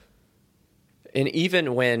And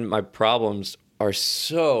even when my problems are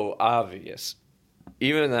so obvious,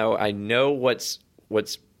 even though I know what's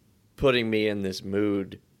putting me in this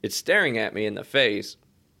mood, it's staring at me in the face.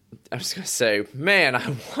 I was going to say, man,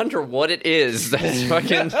 I wonder what it is that's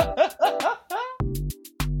fucking...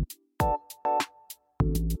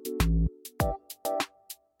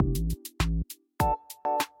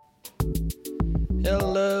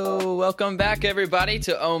 Hello, welcome back everybody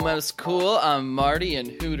to Almost Cool. I'm Marty and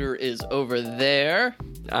Hooter is over there.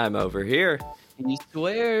 I'm over here. He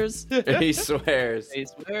swears. He swears. He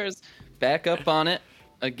swears. Back up on it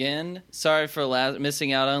again. Sorry for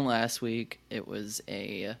missing out on last week. It was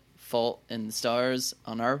a fault in the stars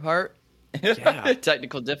on our part. Yeah.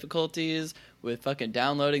 Technical difficulties with fucking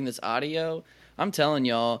downloading this audio. I'm telling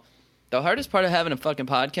y'all, the hardest part of having a fucking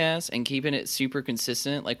podcast and keeping it super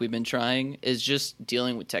consistent like we've been trying is just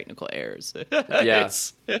dealing with technical errors. Yeah.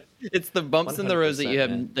 It's the bumps in the road that you have,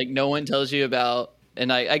 man. like no one tells you about.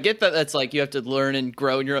 And I get that that's like you have to learn and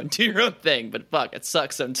grow in do your own thing, but fuck, it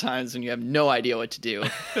sucks sometimes when you have no idea what to do.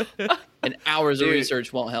 And hours of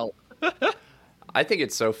research won't help. I think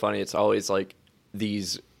it's so funny. It's always like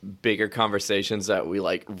these bigger conversations that we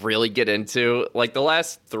like really get into. Like the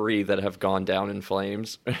last 3 that have gone down in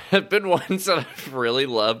flames have been ones that I've really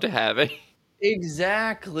loved having.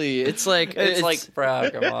 Exactly. It's like bro,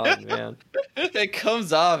 come on, man. It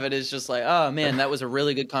comes off and it's just like, oh man, that was a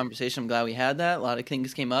really good conversation. I'm glad we had that. A lot of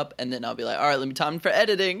things came up, and then I'll be like, all right, let me time for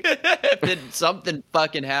editing. Then something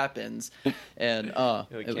fucking happens, and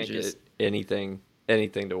We it can't was just get anything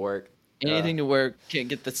to work. anything to work. Can't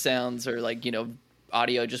get the sounds, or like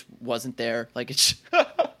audio just wasn't there. Like it's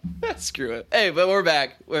screw it. Hey, but we're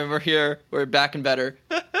back. We're here. We're back and better,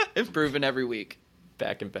 improving every week.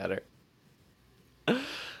 Back and better.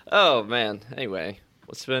 Oh man. Anyway,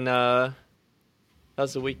 what's been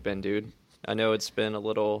how's the week been, dude? I know it's been a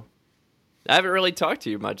little. I haven't really talked to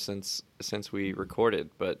you much since we recorded,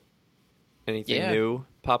 but anything new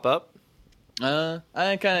pop up? I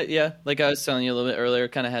kind of like I was telling you a little bit earlier.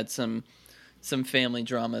 Kind of had some family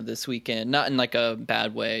drama this weekend, not in like a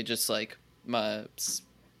bad way, just like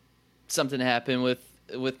something happened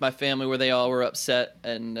with my family where they all were upset,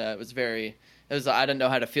 and it was I didn't know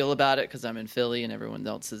how to feel about it because I'm in Philly and everyone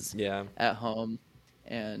else is at home,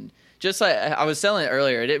 and just like I was telling it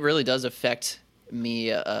earlier, it really does affect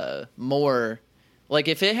me more. Like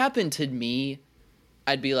if it happened to me,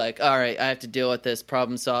 I'd be like, all right, I have to deal with this,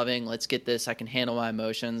 problem solving. Let's get this. I can handle my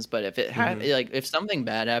emotions. But if if something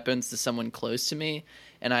bad happens to someone close to me,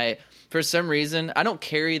 and for some reason, I don't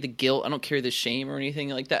carry the guilt, I don't carry the shame or anything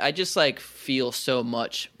like that. I just like feel so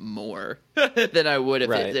much more than I would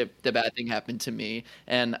if the bad thing happened to me.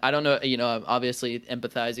 And I don't know, I'm obviously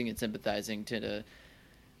empathizing and sympathizing to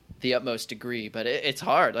the utmost degree, but it's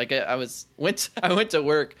hard. Like I went to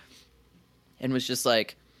work and was just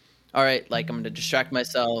like, all right, like I'm going to distract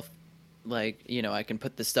myself. Like, I can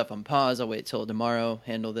put this stuff on pause. I'll wait till tomorrow,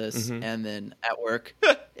 handle this. Mm-hmm. And then at work,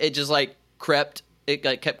 it just like crept. It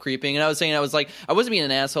like kept creeping. And I was saying, I wasn't being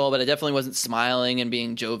an asshole, but I definitely wasn't smiling and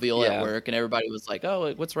being jovial at work. And everybody was like,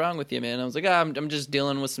 oh, what's wrong with you, man? I was like, I'm just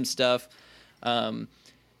dealing with some stuff. And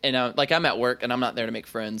I'm at work and I'm not there to make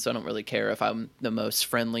friends. So I don't really care if I'm the most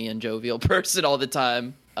friendly and jovial person all the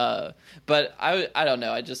time. But I don't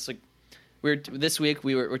know. I just like, this week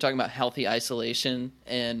we're talking about healthy isolation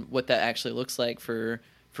and what that actually looks like for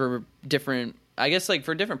different, I guess, like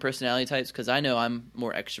for different personality types, because I know I'm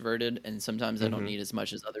more extroverted and sometimes I don't need as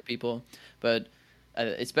much as other people, but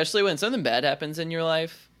especially when something bad happens in your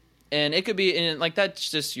life, and it could be in like that's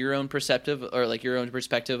just your own perspective or like your own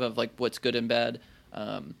perspective of like what's good and bad,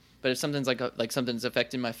 but if something's like something's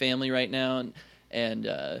affecting my family right now, and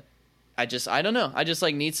I don't know, I just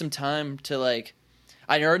like need some time to like.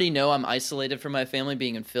 I already know I'm isolated from my family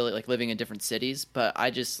being in Philly, like living in different cities, but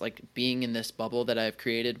I just like being in this bubble that I've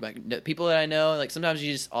created, like people that I know, like sometimes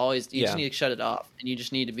you just need to shut it off, and you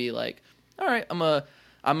just need to be like, all right, I'm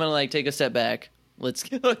gonna like take a step back. Let's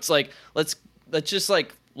just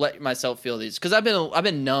like let myself feel these, because I've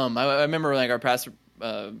been numb. I remember like our past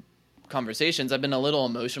conversations, I've been a little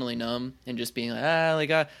emotionally numb and just being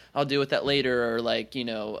like, I'll deal with that later, or like,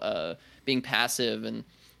 being passive and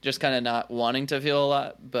just kind of not wanting to feel a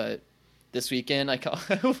lot. But this weekend,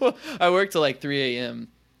 I worked till like 3 a.m.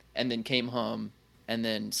 and then came home and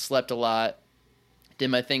then slept a lot, did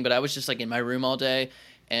my thing. But I was just like in my room all day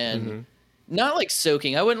and not like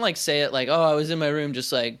soaking. I wouldn't like say it like, oh, I was in my room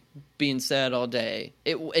just like being sad all day.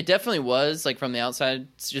 It definitely was like from the outside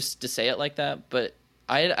just to say it like that. But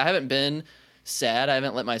I haven't been sad. I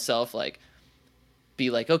haven't let myself like be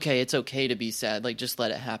like, okay, it's okay to be sad. Like, just let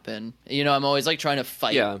it happen. You know, I'm always like trying to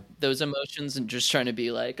fight those emotions and just trying to be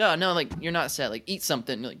like, oh no, like you're not sad. Like eat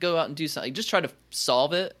something. Like go out and do something. Like, just try to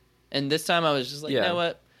solve it. And this time I was just like, you know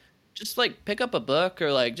what? Just like pick up a book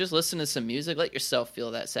or like just listen to some music. Let yourself feel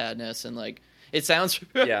that sadness. And like it sounds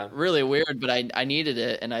really weird, but I needed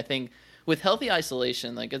it. And I think with healthy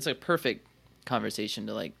isolation, like it's a perfect conversation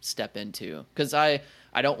to like step into, because I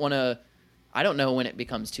don't want to. I don't know when it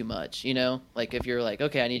becomes too much, you know? Like if you're like,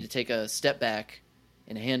 okay, I need to take a step back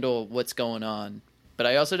and handle what's going on. But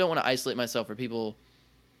I also don't want to isolate myself for people.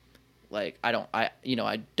 Like I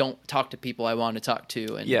don't talk to people I want to talk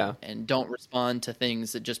to and don't respond to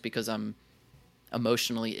things that just because I'm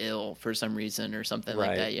emotionally ill for some reason or something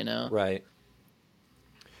like that, you know? Right.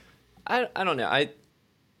 I don't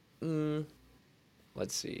know.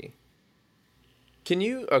 Let's see.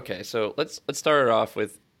 So let's start it off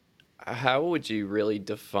with, how would you really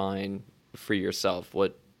define for yourself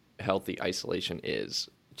what healthy isolation is?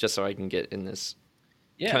 Just so I can get in this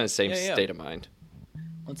kind of same state of mind.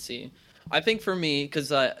 Let's see. I think for me,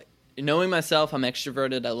 because knowing myself, I'm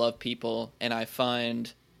extroverted, I love people, and I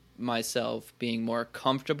find myself being more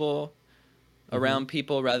comfortable around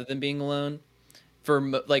people rather than being alone for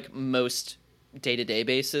like most day-to-day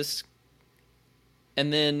basis.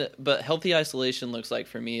 And then, but healthy isolation looks like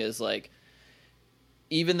for me is like,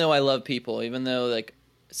 even though I love people, even though like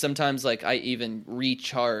sometimes like I even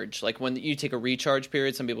recharge, like when you take a recharge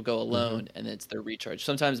period, some people go alone and it's their recharge.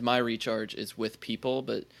 Sometimes my recharge is with people,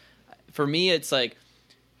 but for me, it's like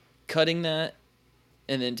cutting that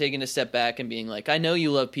and then taking a step back and being like, I know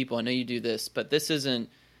you love people, I know you do this, but this isn't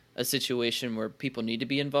a situation where people need to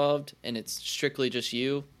be involved and it's strictly just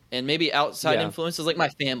you. And maybe outside influences like my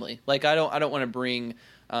family. Like I don't want to bring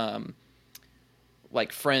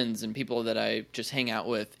like friends and people that I just hang out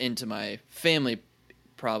with into my family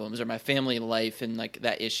problems or my family life and like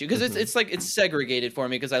that issue, because it's like it's segregated for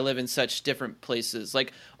me because I live in such different places.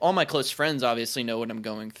 Like all my close friends obviously know what I'm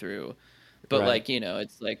going through, but like, you know,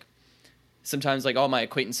 it's like sometimes like all my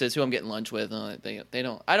acquaintances who I'm getting lunch with, they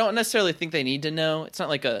don't, I don't necessarily think they need to know. It's not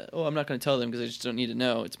like I'm not going to tell them because I just don't need to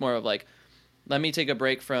know. It's more of like, let me take a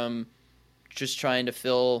break from just trying to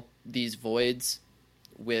fill these voids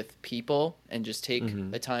with people and just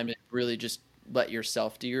take the time to really just let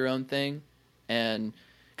yourself do your own thing. And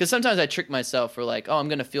because sometimes I trick myself for like, I'm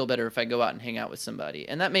going to feel better if I go out and hang out with somebody.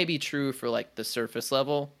 And that may be true for like the surface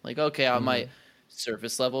level. Like, okay, I might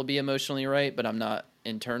surface level be emotionally right, but I'm not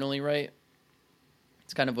internally right.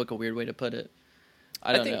 It's kind of like a weird way to put it.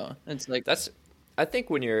 I don't know. It's like I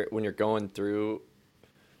think when you're going through,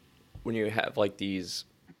 when you have like these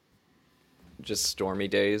just stormy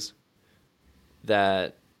days,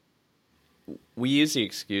 that we use the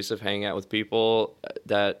excuse of hanging out with people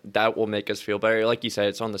that will make us feel better. Like you said,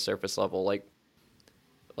 it's on the surface level.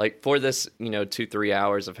 Like for this, 2-3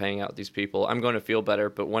 hours of hanging out with these people, I'm going to feel better.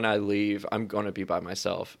 But when I leave, I'm going to be by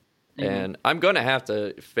myself, and I'm going to have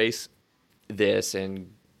to face this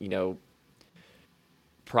and,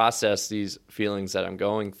 process these feelings that I'm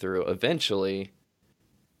going through eventually.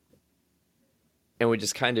 And we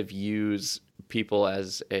just kind of use people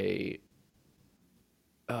as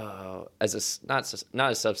not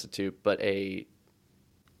a substitute, but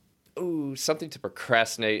something to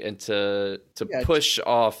procrastinate and to push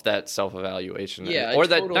off that self-evaluation. Or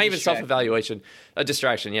that not even self-evaluation, a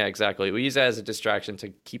distraction. Yeah, exactly. We use that as a distraction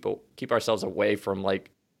to keep ourselves away from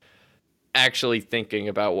like actually thinking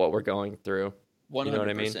about what we're going through. 100%. You know what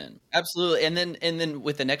I mean? Absolutely. And then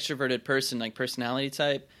with an extroverted person, like personality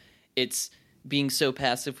type, it's being so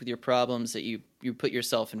passive with your problems that you put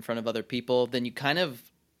yourself in front of other people. Then you kind of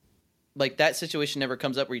like that situation never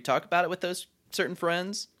comes up where you talk about it with those certain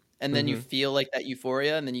friends, and then you feel like that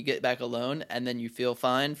euphoria, and then you get back alone, and then you feel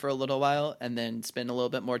fine for a little while, and then spend a little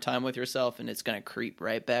bit more time with yourself, and it's going to creep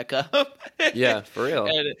right back up. Yeah, for real.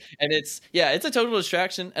 And it's a total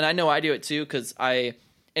distraction. And I know I do it too, because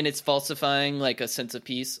and it's falsifying like a sense of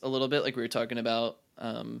peace a little bit, like we were talking about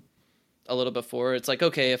a little before. It's like,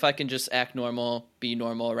 okay, if I can just act normal, be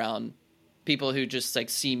normal around people who just like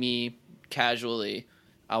see me casually,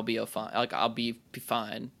 I'll be fine. Like I'll be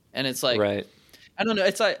fine. And it's like, right. I don't know.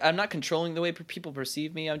 It's like I'm not controlling the way people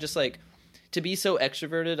perceive me. I'm just like, to be so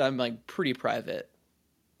extroverted, I'm like pretty private.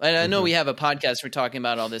 And I know we have a podcast, we're talking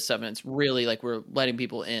about all this stuff, and it's really like we're letting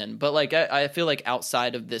people in. But like I feel like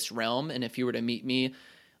outside of this realm, and if you were to meet me,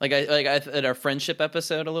 like I at our friendship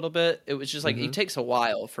episode a little bit, it was just like it takes a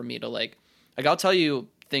while for me to like I'll tell you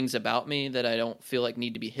things about me that I don't feel like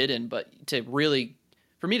need to be hidden, but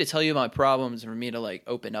for me to tell you my problems and for me to like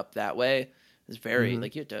open up that way is very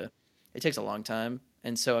like it takes a long time.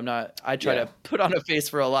 And so I try to put on a face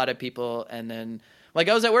for a lot of people, and then Like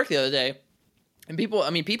I was at work the other day, and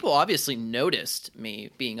people obviously noticed me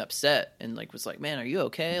being upset and like was like, "Man, are you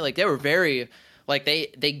okay?" Like they were very like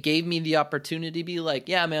they gave me the opportunity to be like,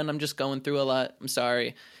 "Yeah, man, I'm just going through a lot. I'm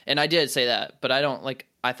sorry." And I did say that, but I don't like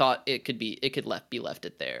I thought it could be left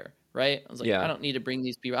it there. Right? I was like, I don't need to bring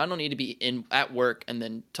these people. I don't need to be at work and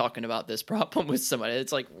then talking about this problem with somebody.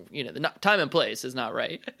 It's like, you know, the time and place is not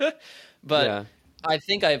right. But I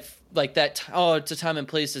think I've like that. It's a time and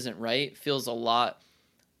place isn't right. Feels a lot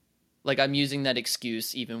like I'm using that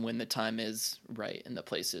excuse even when the time is right and the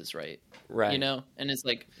place is right. Right. You know, and it's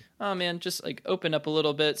like, oh man, just like open up a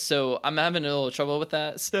little bit. So I'm having a little trouble with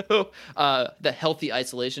that. So the healthy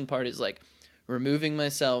isolation part is like removing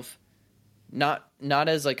myself. Not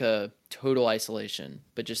as like a total isolation,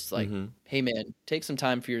 but just like, hey man, take some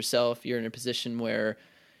time for yourself. You're in a position where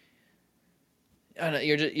I don't know,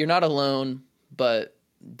 you're not alone, but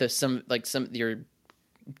you're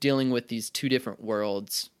dealing with these two different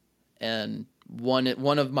worlds, and one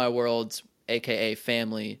of my worlds, aka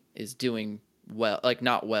family, is doing well, like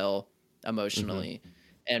not well emotionally,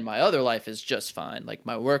 and my other life is just fine, like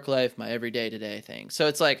my work life, my everyday today thing. So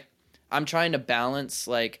it's like I'm trying to balance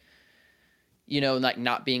like, you know, like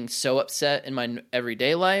not being so upset in my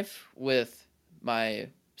everyday life with my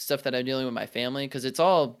stuff that I'm dealing with my family, because it's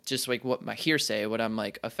all just like what my hearsay, what I'm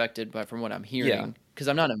like affected by from what I'm hearing, because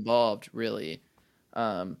I'm not involved really.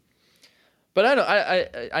 But I don't.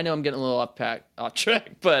 I know I'm getting a little off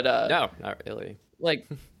track, but no, not really. Like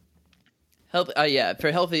health.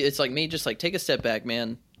 For healthy, it's like me. Just like take a step back,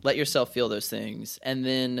 man. Let yourself feel those things, and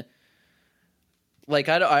then. Like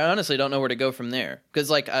I honestly don't know where to go from there, because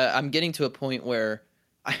like I'm getting to a point where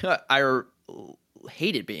I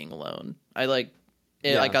hated being alone. I like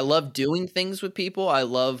like I love doing things with people. I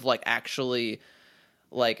love like actually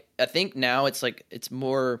like I think now it's like it's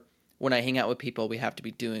more when I hang out with people we have to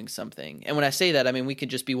be doing something. And when I say that, I mean we could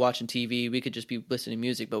just be watching TV, we could just be listening to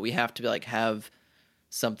music, but we have to like have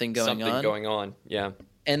something going on. Yeah.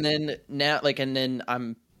 And then now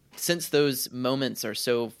since those moments are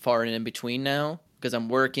so far and in between now, because I'm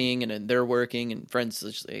working and then they're working and friends,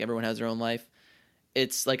 like everyone has their own life.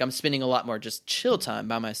 It's like I'm spending a lot more just chill time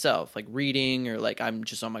by myself, like reading, or like I'm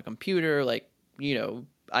just on my computer. Like, you know,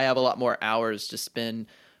 I have a lot more hours to spend.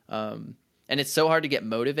 And it's so hard to get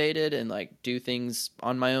motivated and like do things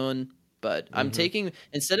on my own. But I'm taking,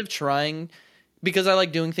 instead of trying, because I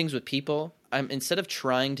like doing things with people, instead of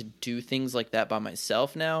trying to do things like that by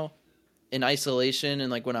myself now in isolation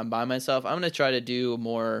and like when I'm by myself, I'm going to try to do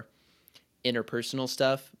more interpersonal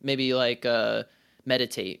stuff, maybe like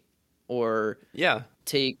meditate or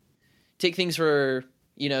take things for,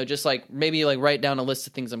 you know, just like maybe like write down a list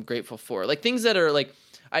of things I'm grateful for, like things that are like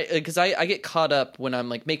because I get caught up when I'm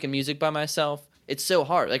like making music by myself. It's so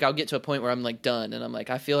hard. Like I'll get to a point where I'm like done and I'm like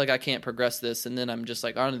I feel like I can't progress this, and then I'm just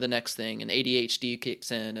like on to the next thing, and ADHD kicks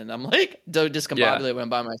in and I'm like discombobulated when I'm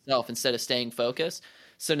by myself instead of staying focused.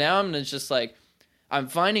 So now I'm just like I'm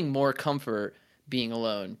finding more comfort being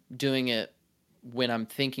alone, doing it when I'm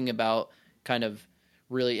thinking about kind of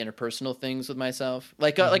really interpersonal things with myself.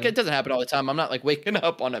 Like it doesn't happen all the time. I'm not like waking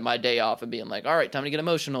up on my day off and being like, all right, time to get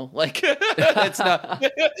emotional. Like it's not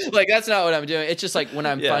like that's not what I'm doing. It's just like when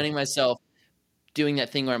I'm finding myself doing that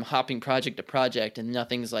thing where I'm hopping project to project and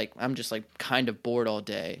nothing's like, I'm just like kind of bored all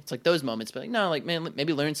day. It's like those moments, but like, no, like, man,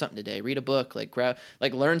 maybe learn something today, read a book, like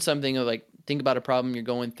learn something, or like think about a problem you're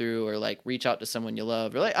going through, or like reach out to someone you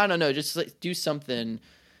love, or like, I don't know, just like do something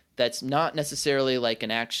that's not necessarily like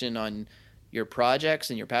an action on your projects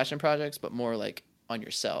and your passion projects, but more like on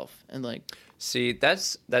yourself. And like, see,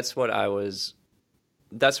 that's where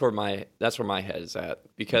my head is at,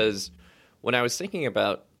 because when I was thinking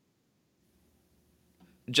about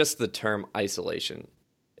just the term isolation,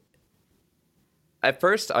 at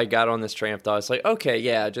first I got on this train of thought. It's like, okay,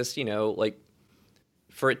 yeah, just, you know, like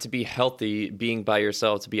for it to be healthy, being by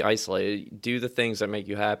yourself, to be isolated, do the things that make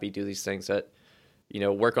you happy, do these things that, you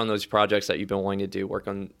know, work on those projects that you've been wanting to do, work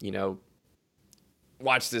on, you know,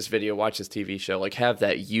 watch this video, watch this TV show, like have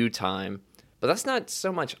that you time. But that's not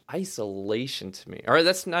so much isolation to me. Or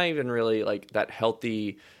that's not even really like that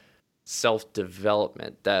healthy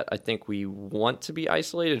self-development that I think we want to be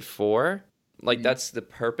isolated for. Like that's the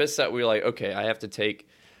purpose that we're like, okay,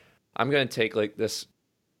 I'm going to take like this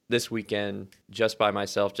weekend just by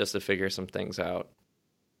myself just to figure some things out.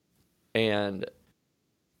 And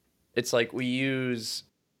it's like I'll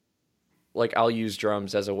use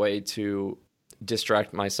drums as a way to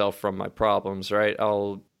distract myself from my problems, right?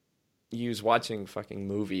 I'll use watching fucking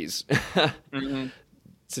movies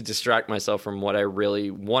to distract myself from what I really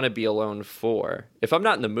want to be alone for. If I'm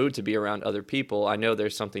not in the mood to be around other people, I know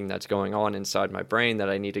there's something that's going on inside my brain that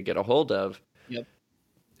I need to get a hold of. Yep.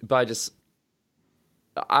 by just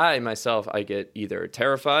I myself, I get either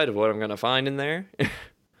terrified of what I'm going to find in there,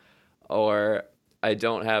 or I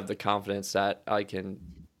don't have the confidence that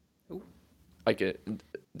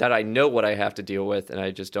that I know what I have to deal with, and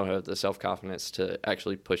I just don't have the self-confidence to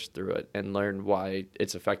actually push through it and learn why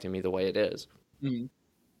it's affecting me the way it is. Mm.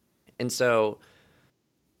 And so,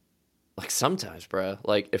 like, sometimes, bro,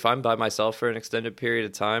 like, if I'm by myself for an extended period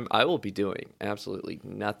of time, I will be doing absolutely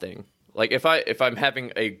nothing. Like, if I'm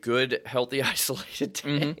having a good, healthy, isolated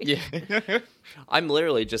day, yeah, I'm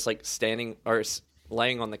literally just like standing or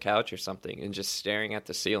laying on the couch or something and just staring at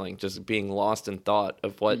the ceiling, just being lost in thought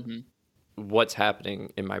of what's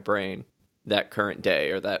happening in my brain that current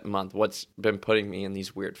day or that month, what's been putting me in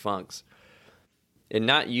these weird funks, and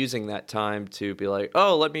not using that time to be like,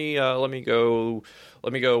 oh, let me go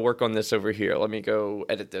work on this over here, let me go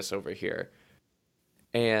edit this over here.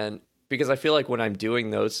 And because I feel like when I'm doing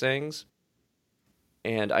those things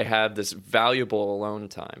and I have this valuable alone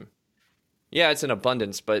time, yeah, it's an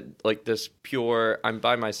abundance, but like this pure, I'm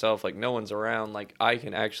by myself, like no one's around, like I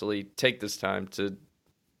can actually take this time to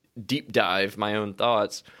deep dive my own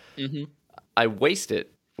thoughts. I waste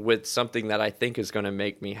it with something that I think is going to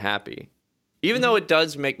make me happy. Even though it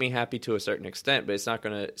does make me happy to a certain extent, but it's not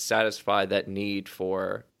going to satisfy that need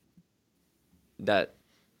for that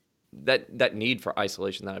need for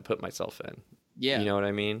isolation that I put myself in. Yeah. You know what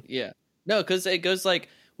I mean? Yeah. No, because it goes like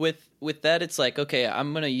with that, it's like, okay,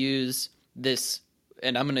 I'm going to use this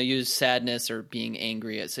and I'm going to use sadness or being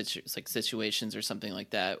angry at situations or something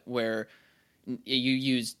like that, where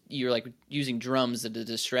you're like using drums as a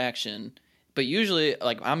distraction, but usually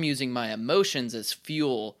like I'm using my emotions as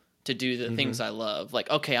fuel to do the things I love. Like,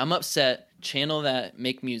 okay, I'm upset, channel that,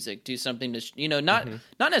 make music, do something to, not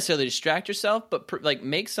necessarily distract yourself, but like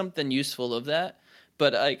make something useful of that.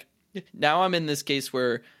 But like now I'm in this case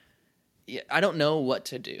where I don't know what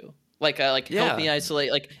to do. Like help me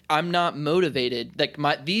isolate. Like I'm not motivated.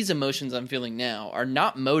 Like these emotions I'm feeling now are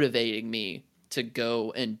not motivating me to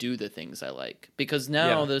go and do the things I like, because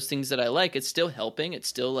now those things that I like, it's still helping. It's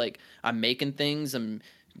still like I'm making things. I'm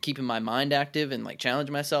keeping my mind active and like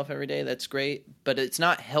challenging myself every day. That's great, but it's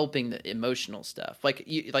not helping the emotional stuff. Like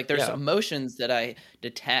there's emotions that I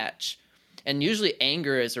detach, and usually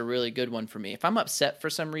anger is a really good one for me. If I'm upset for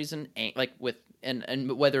some reason, like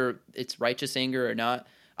and whether it's righteous anger or not,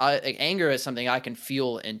 anger is something I can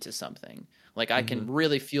fuel into something. Like I can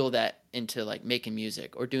really fuel that into like making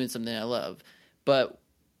music or doing something I love. But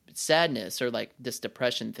sadness or like this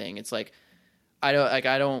depression thing, it's like I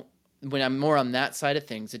don't when I'm more on that side of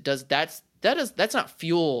things, that's not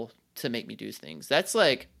fuel to make me do things. That's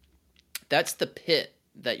the pit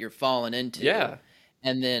that you're falling into. Yeah.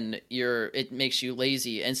 And then it makes you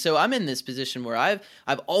lazy. And so I'm in this position where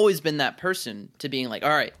I've always been that person to being like, all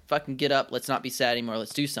right, fucking get up, let's not be sad anymore,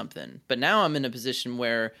 let's do something. But now I'm in a position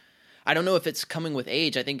where I don't know if it's coming with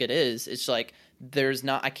age. I think it is. It's like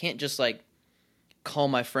I can't just like call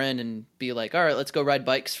my friend and be like, all right, let's go ride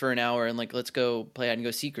bikes for an hour and like let's go play hide and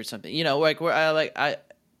go seek or something. Like where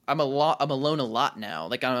I'm alone a lot now.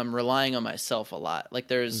 Like I'm relying on myself a lot. Like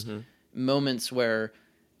there's moments where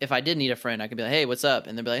if I did need a friend, I could be like, hey, what's up?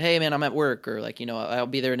 And they'll be like, hey man, I'm at work, or like, I'll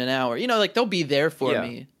be there in an hour. Like they'll be there for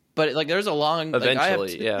me. But like there's a long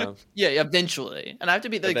eventually, eventually. And I have to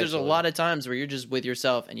be like there's a lot of times where you're just with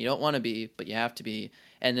yourself and you don't want to be, but you have to be.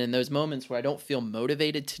 And in those moments where I don't feel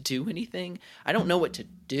motivated to do anything, I don't know what to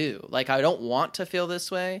do. Like I don't want to feel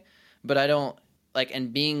this way, but I don't like,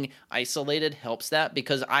 and being isolated helps that,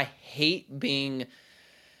 because I hate being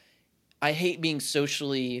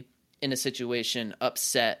socially in a situation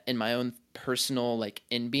upset in my own personal like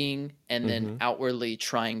in being, and then outwardly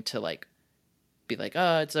trying to like be like,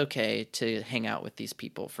 oh, it's okay to hang out with these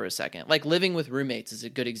people for a second. Like living with roommates is a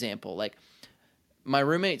good example. Like my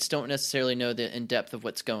roommates don't necessarily know the in depth of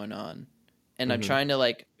what's going on. And I'm trying to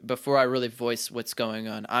like, before I really voice what's going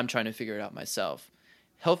on, I'm trying to figure it out myself.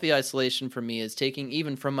 Healthy isolation for me is taking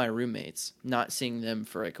even from my roommates, not seeing them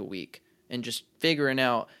for like a week and just figuring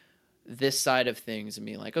out this side of things and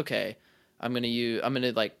being like, okay, I'm going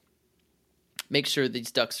to like make sure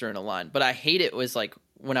these ducks are in a line. But I hate it was like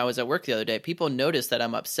when I was at work the other day, people notice that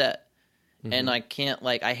I'm upset and I can't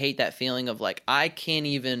like, I hate that feeling of like, I can't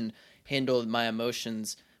even handle my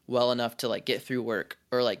emotions well enough to like get through work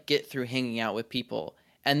or like get through hanging out with people.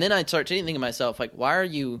 And then I start thinking to myself, like, why are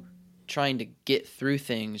you trying to get through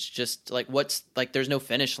things? Just like, what's like, there's no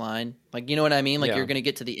finish line. Like, you know what I mean? Like you're going to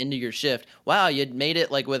get to the end of your shift. Wow. You'd made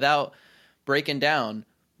it like without breaking down.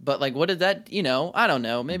 But like, what did that, I don't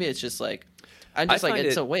know. Maybe it's just like, I'm just like,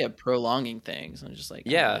 it's a way of prolonging things. I'm just like,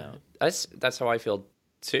 that's how I feel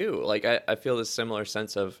too. Like I feel this similar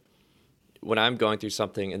sense of when I'm going through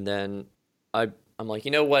something, and then I'm like,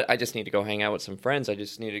 you know what? I just need to go hang out with some friends. I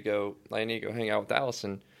need to go hang out with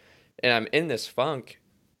Allison, and I'm in this funk,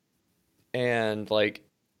 and like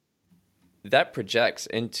that projects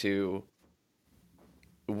into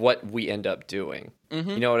what we end up doing. Mm-hmm.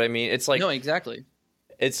 You know what I mean? It's like, no, exactly.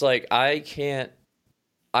 It's like I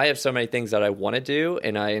have so many things that I want to do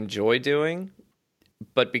and I enjoy doing,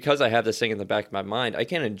 but because I have this thing in the back of my mind, I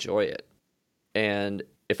can't enjoy it. And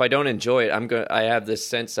if I don't enjoy it, I have this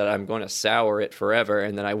sense that I'm going to sour it forever,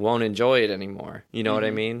 and then I won't enjoy it anymore. You know what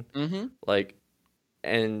I mean? Mm-hmm. Like,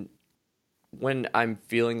 and when I'm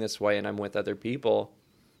feeling this way and I'm with other people,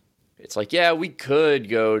 it's like, yeah, we could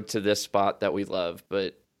go to this spot that we love,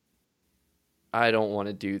 but I don't want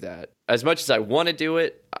to do that. As much as I want to do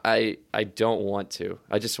it, I don't want to.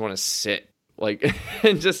 I just want to sit, like,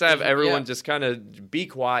 and just have everyone just kind of be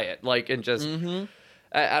quiet, like, and just,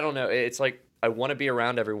 I don't know. It's like I want to be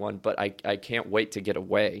around everyone, but I can't wait to get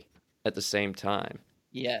away at the same time.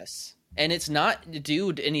 Yes. And it's not to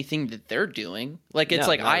do anything that they're doing. Like, it's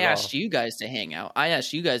like, I asked you guys to hang out. I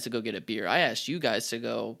asked you guys to go get a beer. I asked you guys to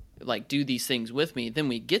go, like, do these things with me. Then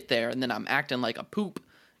we get there, and then I'm acting like a poop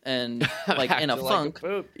and, like, in a funk.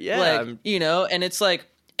 Like a yeah. Like, you know, and it's like,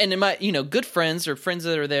 and in my, you know, good friends or friends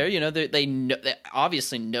that are there, you know, they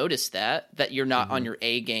obviously notice that you're not on your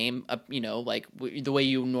A game, you know, like the way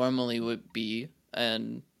you normally would be.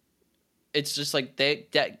 And it's just like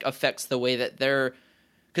that affects the way that they're,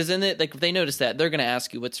 because then if they notice that, they're going to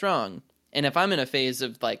ask you what's wrong. And if I'm in a phase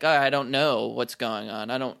of like, oh, I don't know what's going on,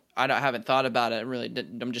 I haven't thought about it, really,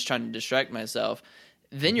 I'm just trying to distract myself,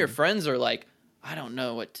 then your friends are like, I don't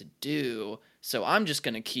know what to do, so I'm just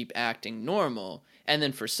going to keep acting normal. And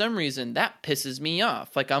then for some reason, that pisses me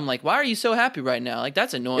off. Like, I'm like, why are you so happy right now? Like,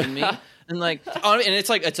 that's annoying me. And like, and it's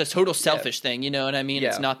like, it's a total selfish thing, you know what I mean?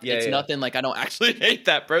 It's not, nothing like I don't actually hate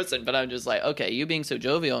that person, but I'm just like, okay, you being so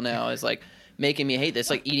jovial now is like making me hate this.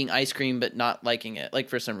 Like eating ice cream, but not liking it. Like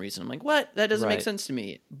for some reason, I'm like, what? That doesn't make sense to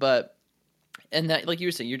me. But, and that, like you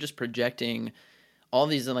were saying, you're just projecting all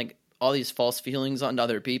these false feelings on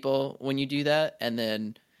other people when you do that. And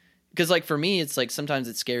then, because like for me, it's like sometimes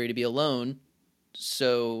it's scary to be alone,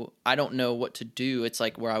 so I don't know what to do. It's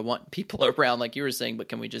like where I want people around, like you were saying, but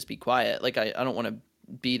can we just be quiet? Like I don't want to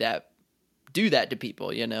do that to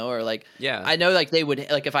people, you know, or like, I know like they would,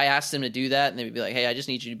 like if I asked them to do that and they would be like, hey, I just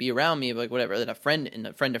need you to be around me, like whatever, then a friend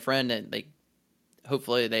to friend, and like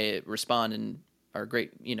hopefully they respond and are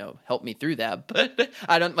great, you know, help me through that. But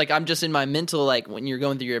I don't, like, I'm just in my mental, like when you're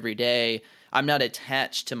going through your everyday, I'm not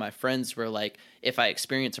attached to my friends where like if I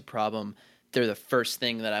experience a problem, they're the first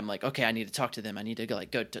thing that I'm like, okay, I need to talk to them. I need to go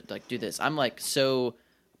do this. I'm like so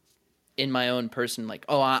in my own person, like,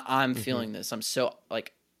 oh, I'm feeling this. I'm so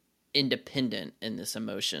like independent in this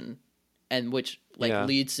emotion, and which like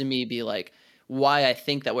leads to me be like why I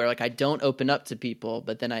think that, where like I don't open up to people,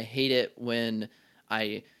 but then I hate it when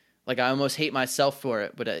I almost hate myself for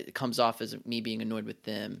it, but it comes off as me being annoyed with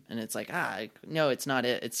them. And it's like, no, it's not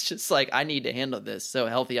it. It's just like, I need to handle this. So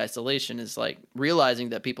healthy isolation is like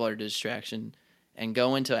realizing that people are a distraction and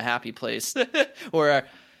go into a happy place where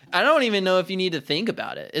I don't even know if you need to think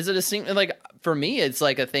about it. Is it a thing? Like for me, it's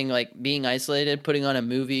like a thing, like being isolated, putting on a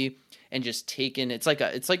movie and just taking, it's like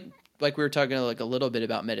we were talking like a little bit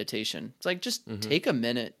about meditation. It's like, just take a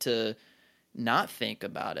minute to not think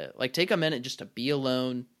about it. Like take a minute just to be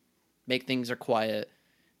alone, make things are quiet,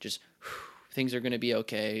 just things are going to be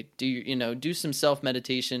okay. Do some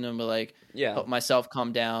self-meditation and be like, help myself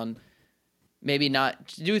calm down. Maybe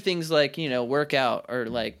not do things like, work out or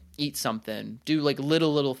like eat something, do like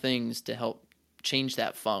little things to help change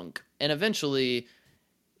that funk. And eventually,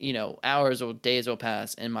 hours or days will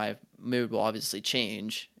pass and my mood will obviously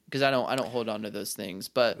change because I don't hold on to those things.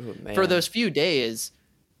 But for those few days,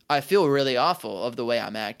 I feel really awful of the way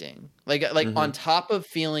I'm acting. Like on top of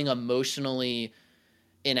feeling emotionally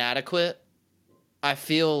inadequate, I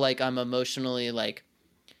feel like I'm emotionally like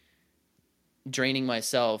draining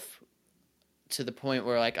myself to the point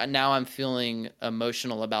where like now I'm feeling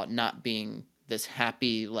emotional about not being this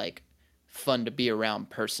happy, like fun to be around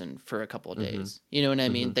person for a couple of days. You know what I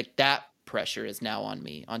mean? Like that pressure is now on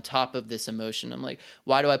me on top of this emotion. I'm like,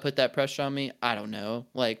 why do I put that pressure on me? I don't know.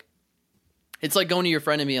 Like, it's like going to your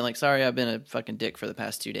friend and being like, sorry, I've been a fucking dick for the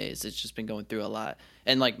past 2 days. It's just been going through a lot.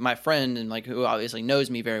 And like my friend, and like who obviously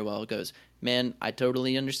knows me very well, goes, man, I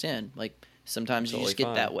totally understand. Like sometimes you just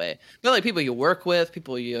get that way. But like people you work with,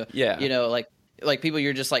 people like people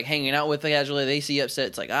you're just like hanging out with casually, they see you upset.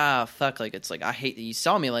 It's like, fuck. Like, it's like, I hate that you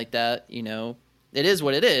saw me like that. It is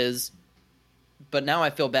what it is. But now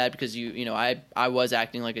I feel bad because I was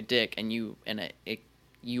acting like a dick and you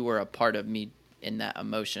were a part of me in that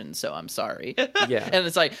emotion, so I'm sorry. Yeah. And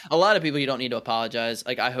it's like, a lot of people, you don't need to apologize.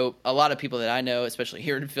 Like, I hope a lot of people that I know, especially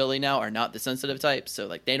here in Philly now, are not the sensitive type, so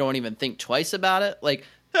like they don't even think twice about it. Like,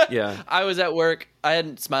 Yeah. I was at work, I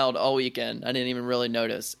hadn't smiled all weekend, I didn't even really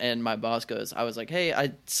notice, and my boss goes, I was like, hey,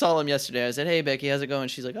 I saw him yesterday, I said, hey Becky, how's it going?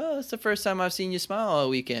 She's like, oh, it's the first time I've seen you smile all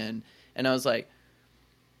weekend. And I was like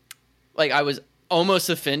I was almost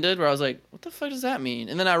offended, where I was like, what the fuck does that mean?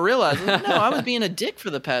 And then I realized, no, I was being a dick for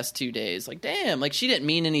the past 2 days. Like, damn, like she didn't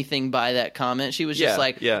mean anything by that comment. She was just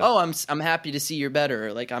oh, I'm happy to see you're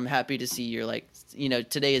better. Like, I'm happy to see you're like, you know,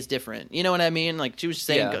 today is different. You know what I mean? Like, she was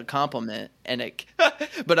saying a compliment, and it,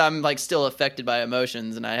 but I'm like still affected by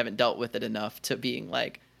emotions, and I haven't dealt with it enough to being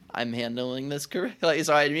like, I'm handling this correctly. Like,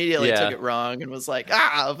 so I immediately took it wrong and was like,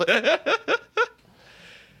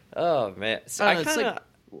 Oh man, so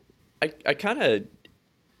I kind of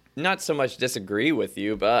not so much disagree with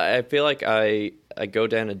you, but I feel like I go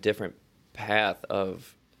down a different path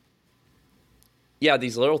of,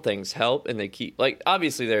 these little things help, and they keep, like,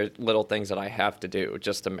 obviously there are little things that I have to do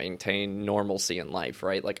just to maintain normalcy in life,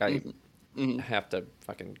 right? Like, I have to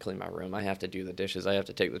fucking clean my room, I have to do the dishes, I have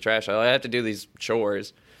to take the trash out, I have to do these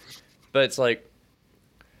chores, but it's like,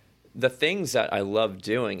 the things that I love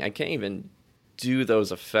doing, I can't even do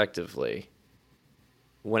those effectively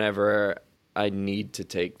whenever I need to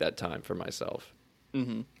take that time for myself.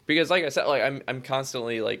 Mm-hmm. Because like I said, like I'm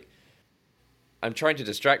constantly like, I'm trying to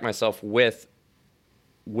distract myself with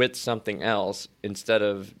something else instead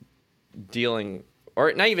of dealing,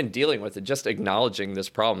 or not even dealing with it, just acknowledging this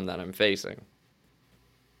problem that I'm facing.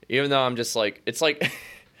 Even though I'm just like, it's like,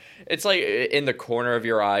 it's like in the corner of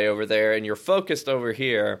your eye over there, and you're focused over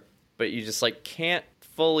here, but you just like can't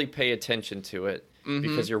fully pay attention to it. Mm-hmm.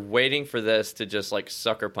 Because you're waiting for this to just like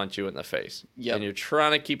sucker punch you in the face. Yep. And you're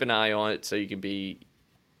trying to keep an eye on it so you can be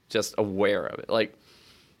just aware of it. Like,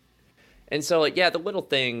 and so like, the little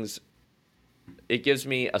things, it gives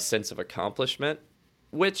me a sense of accomplishment,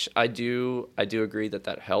 which I do agree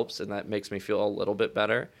that helps, and that makes me feel a little bit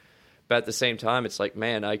better. But at the same time, it's like,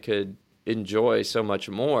 man, I could enjoy so much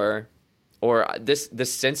more, or this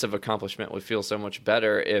sense of accomplishment would feel so much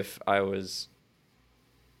better if I was,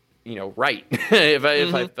 you know, right. if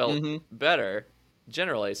I felt better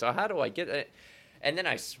generally. So how do I get it? And then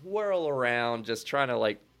I swirl around just trying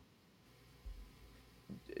to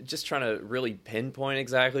really pinpoint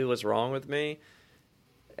exactly what's wrong with me,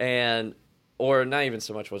 or not even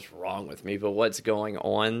so much what's wrong with me, but what's going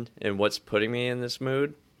on and what's putting me in this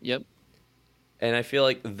mood. Yep. And I feel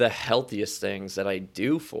like the healthiest things that I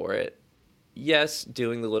do for it, yes,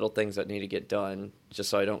 doing the little things that need to get done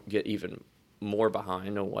just so I don't get even more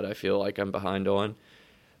behind on what I feel like I'm behind on.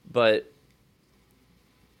 But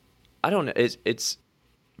I don't know. It's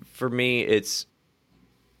for me, it's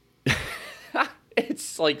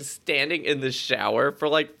it's like standing in the shower for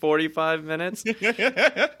like 45 minutes. And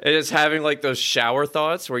just having like those shower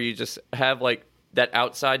thoughts where you just have like that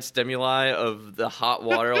outside stimuli of the hot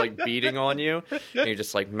water like beating on you. And you're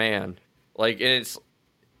just like, man, like, and it's,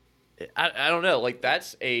 I don't know, like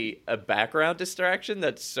that's a background distraction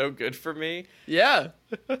that's so good for me. Yeah.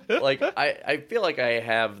 Like I feel like I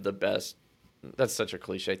have the best, that's such a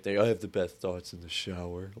cliche thing, I have the best thoughts in the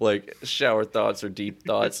shower. Like shower thoughts or deep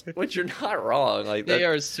thoughts, which you're not wrong. Like they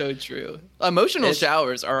are so true. Emotional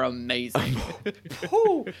showers are amazing.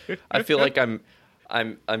 I feel like I'm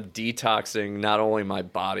detoxing not only my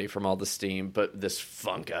body from all the steam, but this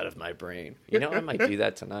funk out of my brain. You know, I might do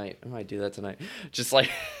that tonight. Just like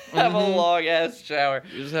have a long ass shower.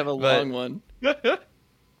 You just have a long one. But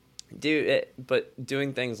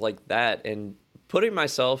doing things like that and putting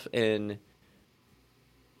myself in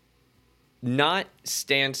not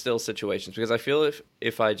standstill situations, because I feel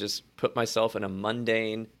if I just put myself in a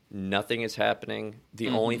mundane, nothing is happening, the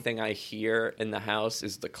only thing I hear in the house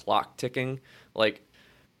is the clock ticking, like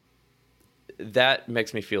that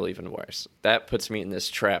makes me feel even worse. That puts me in this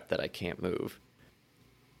trap that I can't move.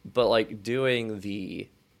 But like doing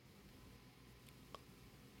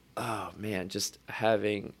just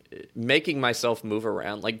making myself move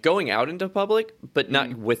around, like going out into public, but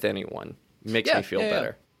not with anyone, makes me feel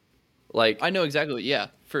better. Like I know exactly. Yeah,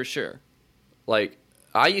 for sure. Like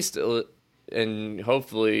I used to, and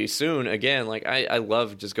hopefully soon again, like I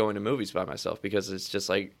love just going to movies by myself, because it's just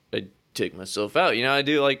like I take myself out. You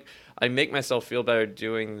know, I make myself feel better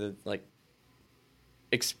doing the, like,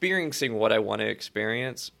 experiencing what I want to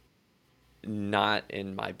experience, not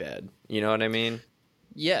in my bed. You know what I mean?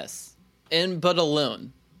 Yes. But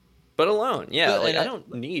alone. But alone, yeah. But, like, I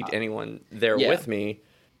don't need anyone there with me.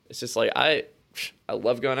 It's just like, I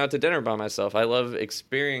love going out to dinner by myself. I love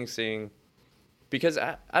experiencing, because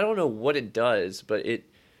I don't know what it does, but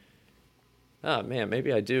Oh man,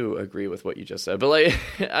 maybe I do agree with what you just said, but like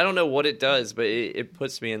I don't know what it does, but it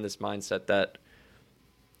puts me in this mindset that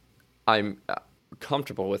I'm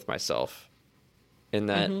comfortable with myself, in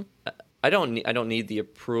that I don't need the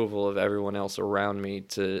approval of everyone else around me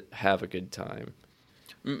to have a good time.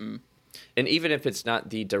 And even if it's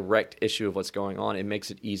not the direct issue of what's going on, it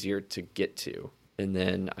makes it easier to get to, and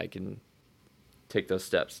then I can take those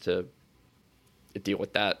steps to deal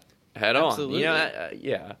with that head on. You know,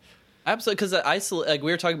 yeah. Absolutely, because like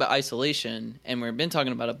we were talking about isolation, and we've been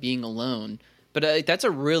talking about being alone. But that's a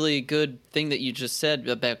really good thing that you just said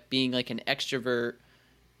about being like an extrovert,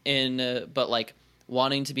 but like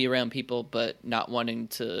wanting to be around people, but not wanting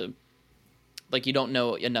to, like you don't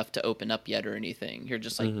know enough to open up yet or anything. You're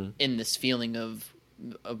just like in this feeling of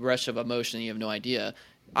a rush of emotion, and you have no idea.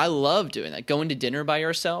 I love doing that, going to dinner by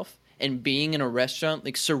yourself and being in a restaurant,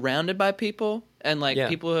 like surrounded by people, and like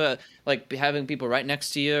people who like having people right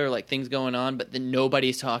next to you, or like things going on, but then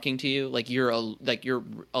nobody's talking to you. Like you're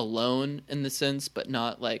alone in the sense, but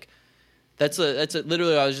not like that's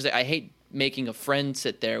literally. I was just I hate making a friend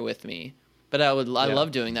sit there with me, but I love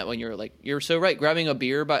doing that when you're so right. Grabbing a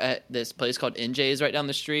beer at this place called NJ's right down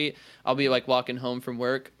the street. I'll be like walking home from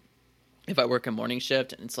work if I work a morning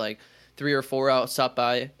shift, and it's like 3 or 4, I'll stop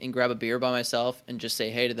by and grab a beer by myself and just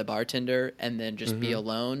say hey to the bartender, and then just be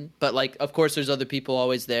alone. But like, of course, there's other people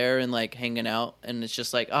always there and like hanging out, and it's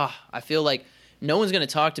just like, I feel like no one's gonna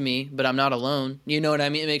talk to me, but I'm not alone. You know what I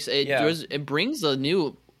mean? It brings a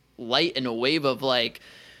new light and a wave of like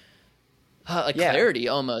clarity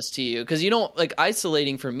almost to you, because you don't like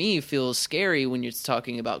isolating. For me, feels scary when you're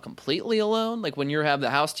talking about completely alone. Like when you have the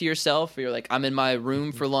house to yourself, or you're like, I'm in my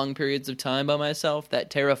room for long periods of time by myself. That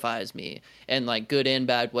terrifies me, in like good and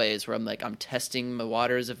bad ways. Where I'm like, I'm testing my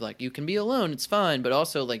waters of like, you can be alone, it's fine, but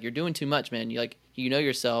also like you're doing too much, man. You know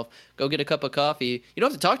yourself. Go get a cup of coffee. You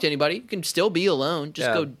don't have to talk to anybody. You can still be alone.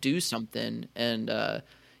 Just go do something. And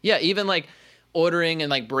even like ordering and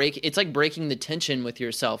like it's like breaking the tension with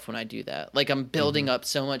yourself when I do that. Like I'm building up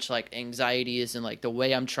so much like anxieties and like the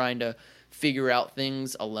way I'm trying to figure out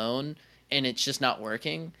things alone, and it's just not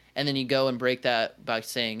working. And then you go and break that by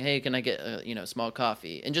saying, hey, can I get a small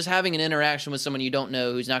coffee? And just having an interaction with someone you don't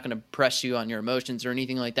know, who's not going to press you on your emotions or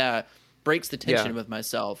anything like that, breaks the tension with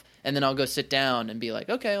myself. And then I'll go sit down and be like,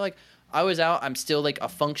 okay, like I was out, I'm still like a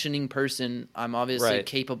functioning person, I'm obviously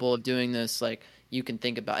capable of doing this. Like you can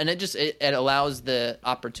think about, and it allows the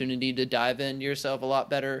opportunity to dive into yourself a lot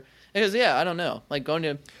better. Because I don't know, like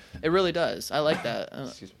it really does. I like that.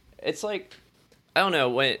 It's like, I don't know,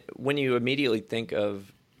 when you immediately think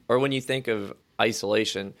of, or when you think of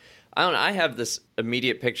isolation, I don't know, I have this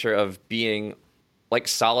immediate picture of being like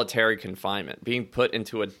solitary confinement, being put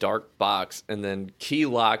into a dark box and then key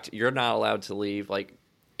locked. You're not allowed to leave, like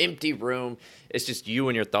empty room. It's just you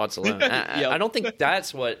and your thoughts alone. I don't think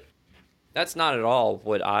that's not at all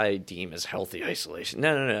what I deem as healthy isolation.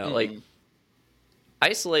 No. Mm-hmm. Like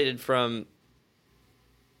isolated from,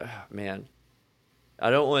 man, I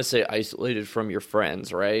don't want to say isolated from your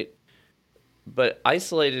friends, right? But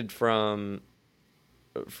isolated from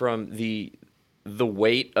the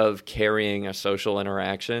weight of carrying a social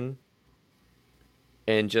interaction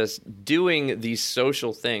and just doing these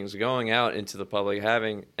social things, going out into the public,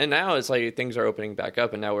 and now it's like things are opening back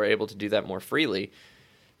up, and now we're able to do that more freely.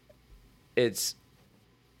 It's,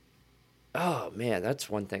 oh man, that's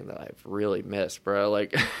one thing that I've really missed, bro.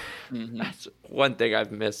 Like, that's one thing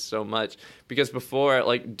I've missed so much, because before,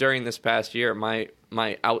 like during this past year, my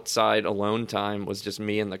outside alone time was just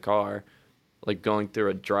me in the car, like going through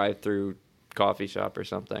a drive-through coffee shop or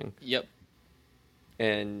something. Yep.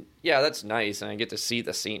 And yeah, that's nice, and I get to see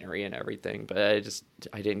the scenery and everything, but I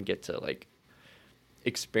didn't get to like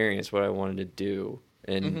experience what I wanted to do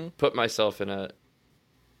and put myself in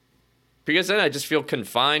because then I just feel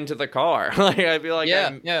confined to the car. Like I feel like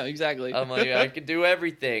exactly. I'm like, I could do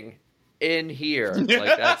everything in here. Like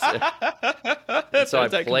that's it. And so I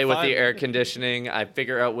play with the air conditioning. I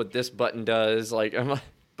figure out what this button does. Like I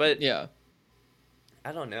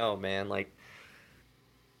don't know, man. Like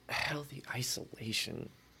healthy isolation.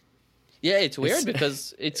 Yeah, it's weird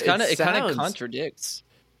because it kind of contradicts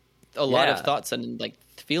a lot of thoughts and like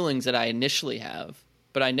feelings that I initially have.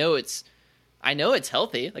 But I know it's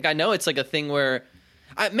healthy. Like I know it's like a thing where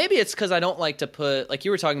maybe it's because I don't like to put, like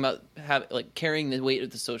you were talking about, carrying the weight of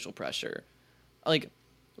the social pressure. Like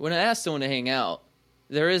when I ask someone to hang out,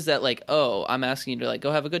 there is that like, oh, I'm asking you to like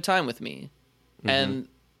go have a good time with me, and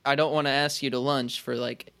I don't want to ask you to lunch for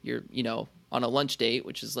like your on a lunch date,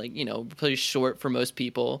 which is like pretty short for most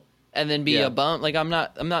people, and then be a bum. Like I'm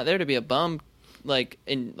not there to be a bum. Like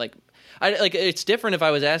in like I like it's different if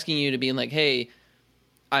I was asking you to be like, hey,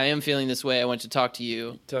 I am feeling this way. I want to talk to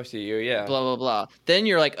you. Talk to you, yeah. Blah, blah, blah. Then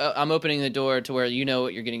you're like, I'm opening the door to where you know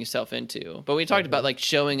what you're getting yourself into. But we talked about like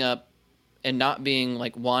showing up and not being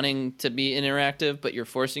like wanting to be interactive, but you're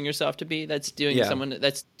forcing yourself to be. That's doing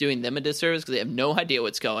that's doing them a disservice because they have no idea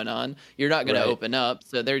what's going on. You're not going to open up,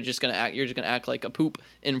 so they're just going to act. You're just going to act like a poop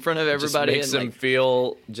in front of everybody. It just makes them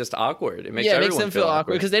feel just awkward. It makes them feel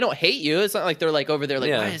awkward because they don't hate you. It's not like they're like over there like,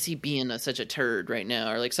 why is he being such a turd right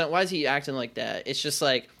now, or like, why is he acting like that? It's just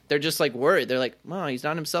like they're just like worried. They're like, well, he's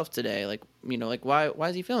not himself today. Like, you know, like why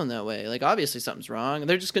is he feeling that way? Like obviously something's wrong. And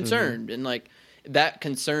they're just concerned and like. That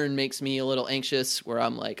concern makes me a little anxious where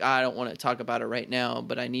I'm like, I don't want to talk about it right now,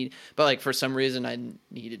 but like for some reason I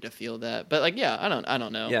needed to feel that. But like, yeah, I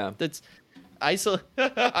don't know. Yeah. That's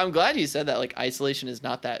I'm glad you said that. Like isolation is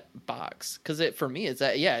not that box. Cause for me, it's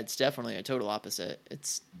that, yeah, it's definitely a total opposite.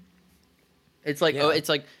 It's like, it's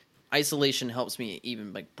like isolation helps me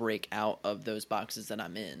even like break out of those boxes that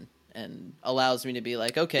I'm in and allows me to be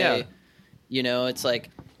like, okay, you know, it's like,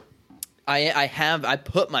 I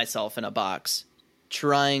put myself in a box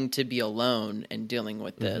trying to be alone and dealing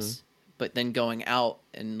with this, but then going out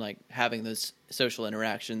and like having those social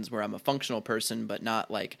interactions where I'm a functional person, but not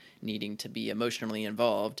like needing to be emotionally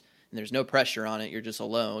involved. And there's no pressure on it. You're just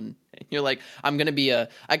alone. And you're like, I can be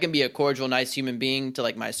a cordial, nice human being to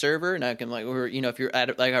like my server. And I can like, or, you know, if you're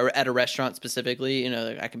at a restaurant specifically, you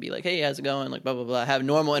know, I can be like, hey, how's it going? Like, blah, blah, blah, have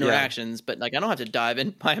normal interactions, but like, I don't have to dive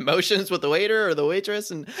in my emotions with the waiter or the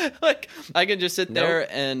waitress. And like, I can just sit there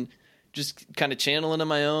and just kind of channel into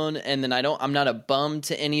my own. And then I'm not a bum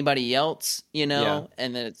to anybody else, you know?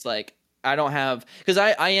 And then it's like, I don't have, because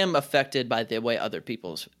I am affected by the way other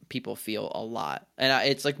people feel a lot, and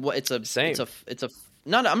it's like I'm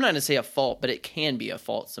not going to say a fault, but it can be a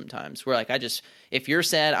fault sometimes. Where like if you're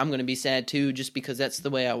sad, I'm going to be sad too, just because that's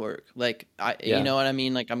the way I work. Like you know what I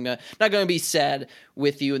mean? Like I'm not going to be sad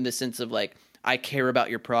with you in the sense of like I care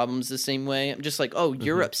about your problems the same way. I'm just like, oh,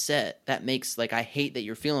 you're upset. That makes like I hate that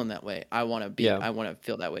you're feeling that way. I want to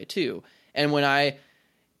feel that way too. And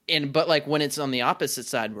but like when it's on the opposite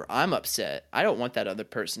side where I'm upset, I don't want that other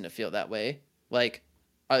person to feel that way.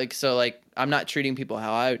 So I'm not treating people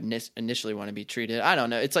how I would initially want to be treated. I don't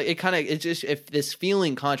know. It's like it's just if this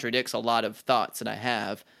feeling contradicts a lot of thoughts that I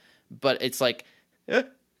have, but it's like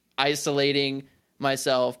isolating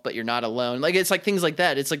myself, but you're not alone. Like it's like things like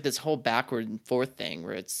that. It's like this whole backward and forth thing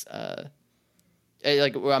where it's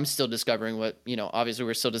like where I'm still discovering what, you know, obviously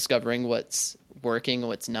we're still discovering what's working and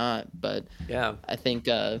what's not, but I think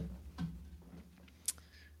I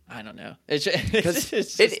don't know. It's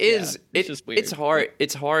just weird.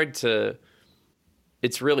 It's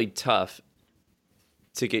really tough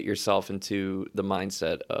to get yourself into the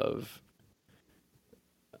mindset of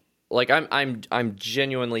like I'm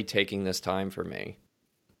genuinely taking this time for me,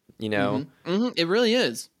 you know? It really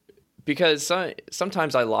is. Because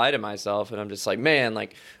sometimes I lie to myself and I'm just like, man,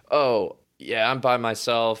 like, oh, yeah, I'm by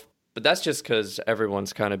myself. But that's just because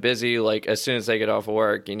everyone's kind of busy. Like, as soon as they get off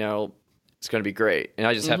work, you know, it's going to be great. And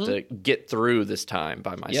I just have to get through this time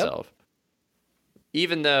by myself.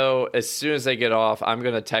 Even though as soon as they get off, I'm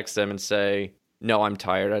going to text them and say, no, I'm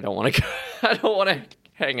tired. I don't want to I don't want to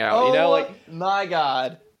hang out. You know, like, my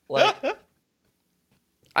God. Like,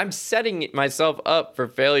 I'm setting myself up for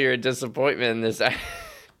failure and disappointment in this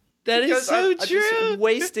That is so true. I'm just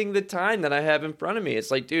wasting the time that I have in front of me.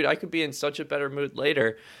 It's like, dude, I could be in such a better mood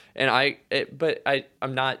later, and I'm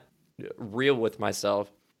not real with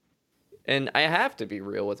myself, and I have to be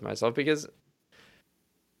real with myself because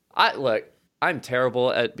I'm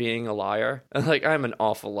terrible at being a liar. Like I'm an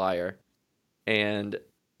awful liar, and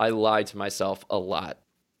I lie to myself a lot,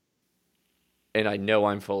 and I know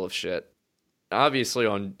I'm full of shit. Obviously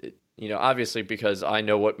because I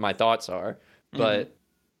know what my thoughts are, but.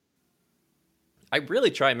 I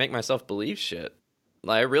really try and make myself believe shit.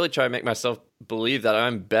 Like, I really try and make myself believe that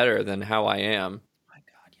I'm better than how I am. My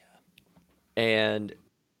God, yeah. And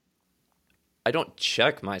I don't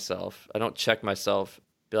check myself.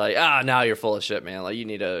 Be like, now you're full of shit, man. Like, you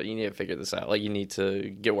need to figure this out. Like, you need to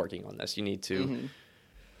get working on this. You need to.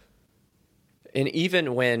 And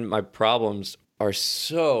even when my problems are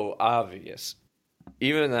so obvious,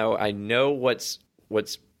 even though I know what's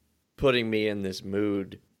putting me in this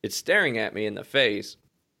mood, it's staring at me in the face.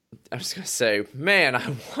 I'm just going to say, man,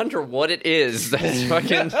 I wonder what it is that's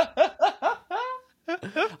fucking...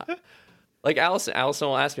 Like, Allison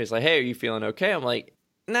will ask me, it's like, hey, are you feeling okay? I'm like,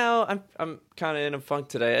 no, I'm kind of in a funk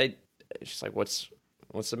today. She's like, what's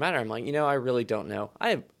the matter? I'm like, I really don't know.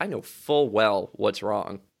 I know full well what's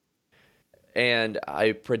wrong. And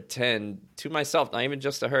I pretend to myself, not even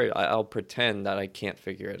just to her, I'll pretend that I can't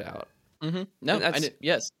figure it out. No,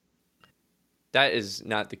 yes. that is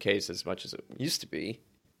not the case as much as it used to be.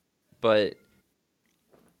 But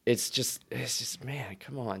it's just man,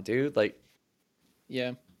 come on, dude. Like,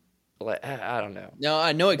 yeah. Like, I don't know. No,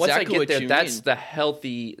 I know exactly what you mean. That's the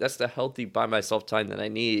healthy by myself time that I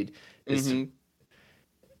need.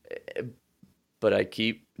 But I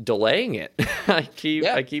keep delaying it. I keep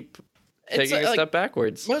taking a step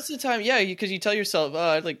backwards. Most of the time, yeah, because you tell yourself,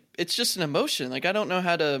 like, it's just an emotion. Like, I don't know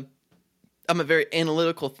how to. I'm a very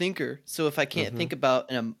analytical thinker, so if I can't think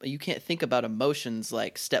about, you can't think about emotions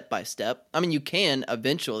like step by step. I mean, you can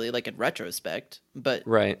eventually, like in retrospect, but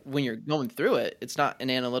when you're going through it, it's not an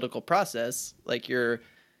analytical process. Like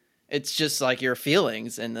it's just like your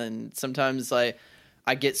feelings, and then sometimes I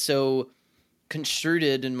get so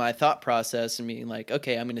constricted in my thought process and being like,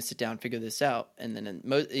 okay, I'm going to sit down and figure this out, and then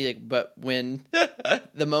but when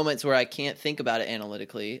the moments where I can't think about it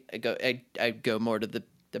analytically, I go more to the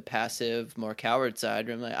passive, more coward side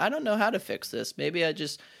where I'm like, I don't know how to fix this. Maybe I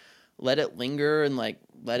just let it linger and like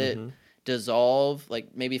let it dissolve,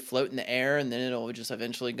 like maybe float in the air, and then it'll just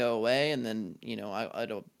eventually go away, and then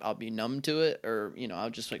I'll be numb to it, or I'll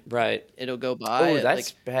just like it'll go by. Oh,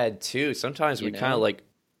 that's like, bad too. Sometimes we kind of like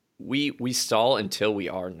we stall until we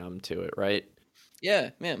are numb to it, right?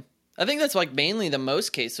 Yeah, man. I think that's like mainly the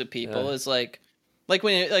most case with people is like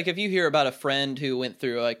when like if you hear about a friend who went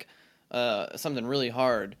through like something really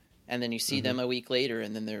hard, and then you see them a week later,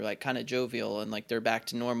 and then they're like kind of jovial and like they're back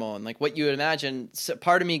to normal, and like what you would imagine. So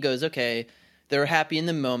part of me goes, okay, they're happy in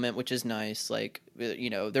the moment, which is nice. Like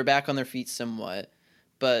they're back on their feet somewhat,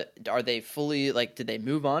 but are they fully like? Did they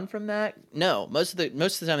move on from that? No. Most of the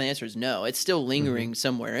time, the answer is no. It's still lingering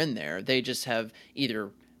somewhere in there. They just have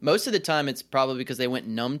either. Most of the time, it's probably because they went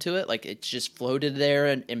numb to it. Like, it's just floated there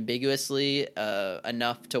and ambiguously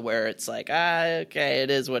enough to where it's like, okay, it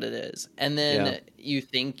is what it is. And then you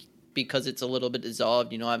think because it's a little bit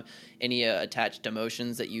dissolved, you don't have any attached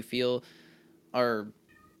emotions that you feel are,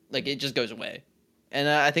 like, it just goes away. And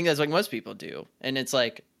I think that's what most people do. And it's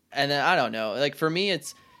like, and then, I don't know. Like, for me,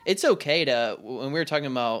 it's okay to, when we were talking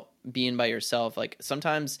about being by yourself, like,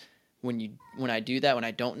 sometimes when I do that, when I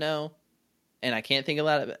don't know, and I can't think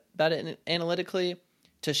about it analytically,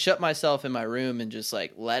 to shut myself in my room and just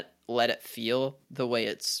like let it feel the way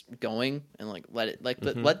it's going, and like let it like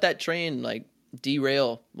let that train like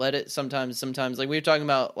derail. Let it sometimes like we were talking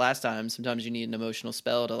about last time. Sometimes you need an emotional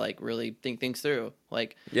spell to like really think things through.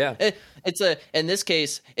 Like in this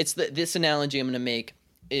case, it's this analogy I'm going to make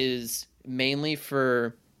is mainly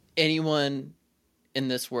for anyone in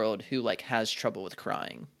this world who like has trouble with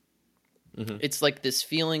crying. It's like this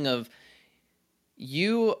feeling of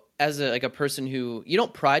you as a person who you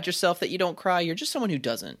don't pride yourself that you don't cry. You're just someone who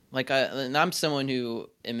doesn't. Like and I'm someone who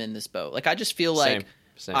am in this boat. Like I just feel like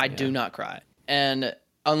I do not cry, and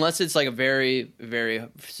unless it's like a very very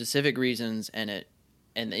specific reasons, and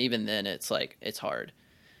even then it's like it's hard.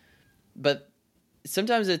 But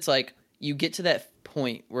sometimes it's like you get to that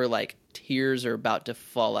point where like tears are about to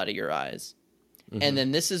fall out of your eyes, and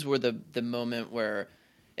then this is where the moment where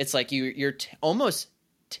it's like you're almost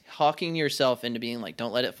talking yourself into being like,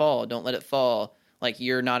 don't let it fall, like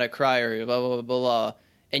you're not a crier, blah blah blah blah, blah.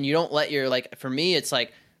 And you don't let your, like, for me it's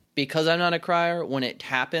like, because I'm not a crier, when it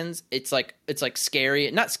happens it's like scary,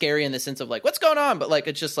 not scary in the sense of like what's going on, but like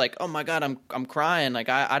it's just like, oh my god, I'm crying, like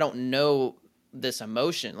I don't know this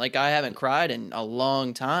emotion, like I haven't cried in a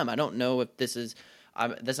long time, I don't know if this is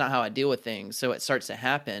that's not how I deal with things. So it starts to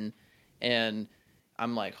happen and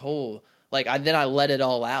I'm like, oh, like then I let it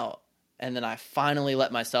all out. And then I finally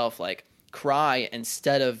let myself like cry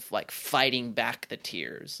instead of like fighting back the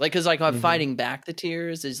tears. Like, cause like I'm fighting back the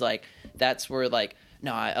tears is like, that's where like,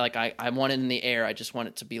 no, I want it in the air. I just want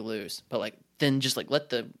it to be loose. But like, then just like let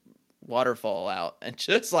the waterfall out and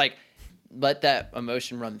just like, let that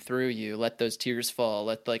emotion run through you. Let those tears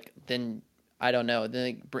fall. Then I don't know.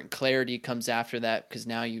 Then clarity comes after that. Cause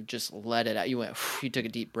now you just let it out. You took a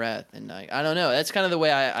deep breath and like, I don't know. That's kind of the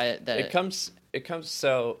way it comes.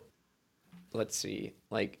 So, let's see,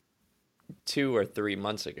 like 2 or 3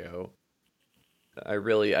 months ago,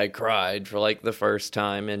 I cried for like the first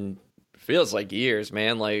time in feels like years,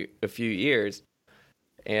 man, like a few years.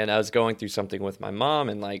 And I was going through something with my mom,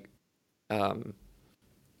 and like, I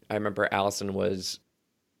remember Allison was,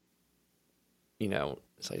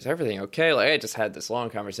 it's like, is everything okay? Like I just had this long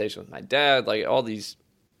conversation with my dad, like all these,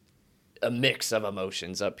 a mix of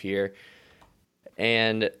emotions up here.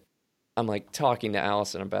 And I'm like talking to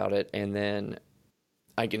Allison about it, and then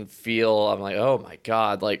I can feel, I'm like, oh my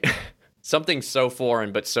God, like something so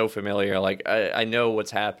foreign but so familiar. Like I know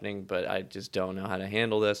what's happening, but I just don't know how to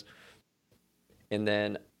handle this. And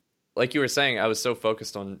then, like you were saying, I was so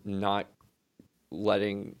focused on not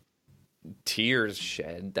letting tears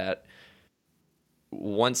shed that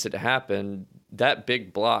once it happened, that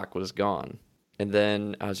big block was gone. And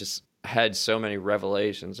then I had so many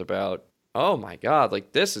revelations about, oh my God,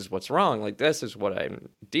 like this is what's wrong. Like this is what I'm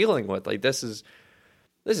dealing with. Like this is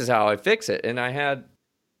how I fix it. And I had,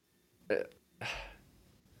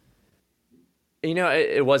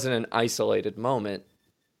 it wasn't an isolated moment,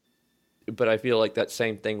 but I feel like that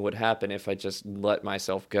same thing would happen if I just let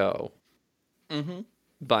myself go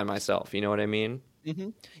by myself. You know what I mean? Mm-hmm.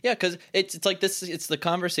 Yeah, because it's like this. It's the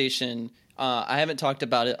conversation. I haven't talked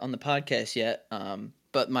about it on the podcast yet.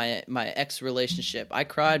 But my ex relationship, I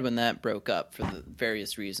cried when that broke up for the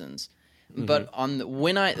various reasons. Mm-hmm. But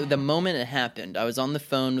the moment it happened, I was on the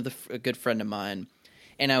phone with a good friend of mine,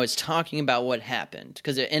 and I was talking about what happened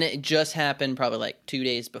because it just happened probably like 2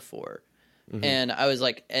 days before, and I was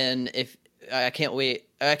like, and if I can't wait,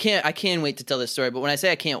 I can wait to tell this story. But when I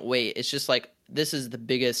say I can't wait, it's just like this is the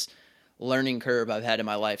biggest learning curve I've had in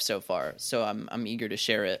my life so far. So I'm eager to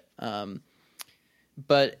share it.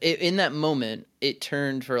 But in that moment, it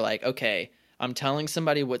turned for like, okay, I'm telling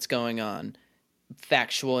somebody what's going on,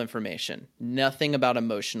 factual information, nothing about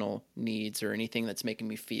emotional needs or anything that's making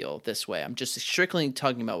me feel this way. I'm just strictly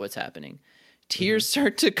talking about what's happening. Tears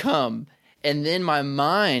start to come, and then my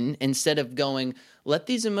mind, instead of going, let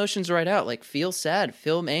these emotions right out, like feel sad,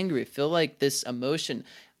 feel angry, feel like this emotion,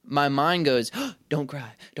 my mind goes, oh, don't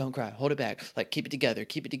cry, hold it back, like keep it together,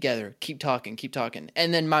 keep talking.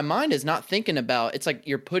 And then my mind is not thinking about, it's like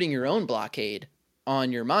you're putting your own blockade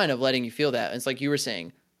on your mind of letting you feel that. And it's like you were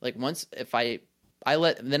saying, like once if I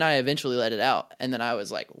eventually let it out, and then I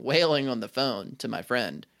was like wailing on the phone to my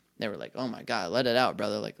friend. They were like, oh my God, let it out,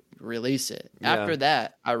 brother, like release it. Yeah. After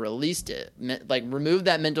that, I released it, like removed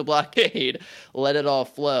that mental blockade, let it all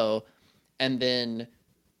flow, and then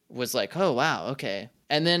was like, oh wow, okay.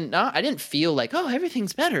 And then I didn't feel like, oh,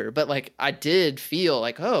 everything's better. But like I did feel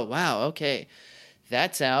like, oh, wow, okay,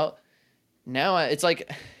 that's out. Now it's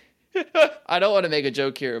like, I don't want to make a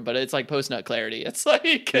joke here, but it's like post-nut clarity. It's like,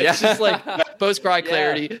 it's just like post-cry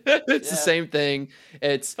clarity. It's the same thing.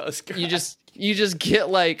 It's, you just get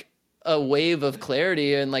like a wave of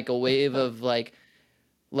clarity and like a wave of like,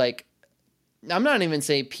 I'm not even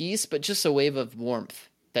saying peace, but just a wave of warmth.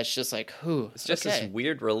 That's just like, whew. It's just this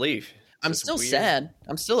weird relief. I'm still sad.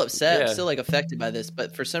 I'm still upset. Yeah. I'm still like affected by this,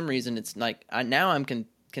 but for some reason, it's like now I can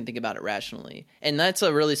think about it rationally, and that's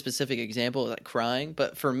a really specific example of like crying.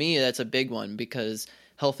 But for me, that's a big one because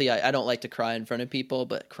I don't like to cry in front of people,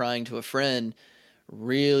 but crying to a friend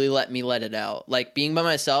really let me let it out. Like being by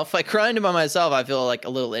myself, like crying to by myself, I feel like a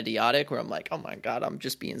little idiotic where I'm like, oh my God, I'm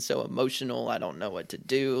just being so emotional. I don't know what to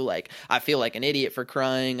do. Like I feel like an idiot for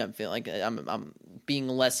crying. I feel like I'm being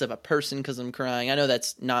less of a person because I'm crying. I know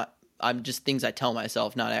that's not. I'm just things I tell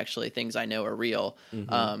myself, not actually things I know are real.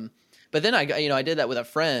 Mm-hmm. But then I did that with a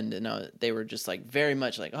friend, and they were just like very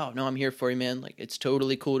much like, oh no, I'm here for you, man. Like it's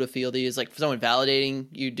totally cool to feel these. Like someone validating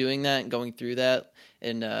you doing that and going through that,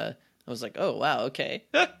 and I was like, oh wow, okay.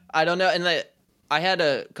 I don't know, and I had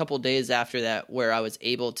a couple days after that where I was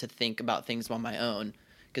able to think about things on my own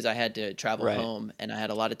because I had to travel home, and I had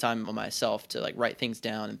a lot of time on myself to like write things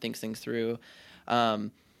down and think things through.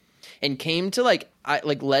 And came to like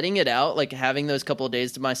letting it out, like having those couple of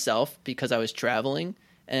days to myself because I was traveling.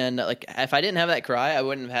 And like if I didn't have that cry, I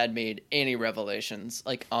wouldn't have made any revelations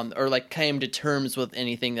came to terms with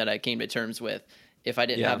anything that I came to terms with if I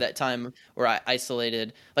didn't have that time where I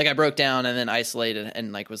isolated. Like I broke down and then isolated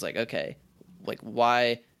and like was like, okay, like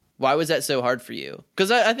why was that so hard for you?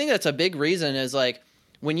 Because I think that's a big reason is like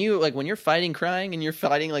when you're fighting crying and you're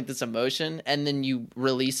fighting like this emotion and then you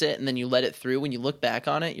release it and then you let it through, when you look back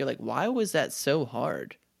on it, you're like, why was that so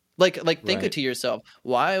hard? Like think it to yourself.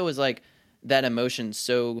 Why was like that emotion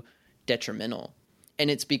so detrimental?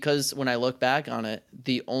 And it's because when I look back on it,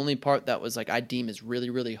 the only part that was like I deem is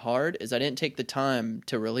really, really hard is I didn't take the time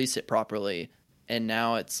to release it properly. And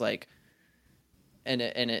now it's like,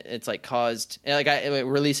 it's like caused, like I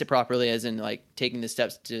release it properly as in like taking the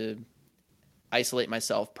steps to isolate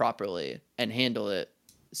myself properly and handle it,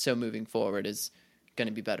 so moving forward is going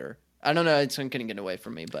to be better. I don't know, it's going to get away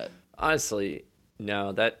from me, but honestly,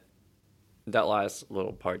 no, that last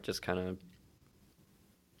little part just kind of,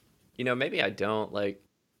 maybe I don't like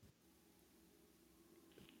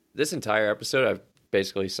this entire episode. I've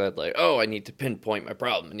basically said like, oh, I need to pinpoint my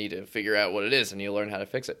problem. I need to figure out what it is. I need to learn how to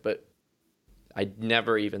fix it. But I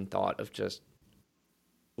never even thought of just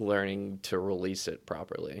learning to release it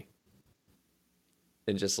properly.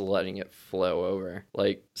 And just letting it flow over.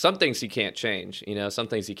 Like, some things you can't change, some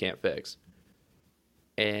things you can't fix.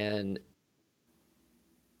 And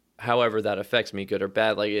however that affects me, good or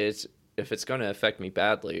bad, like, it if it's going to affect me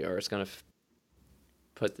badly, or it's going to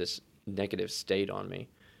put this negative state on me.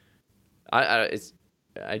 I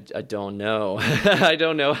don't know. I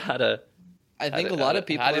don't know how to. I think a lot of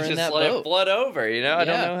people are in that let boat. It flood over. I don't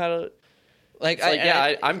know how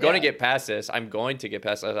to. I'm going to get past this. I'm going to get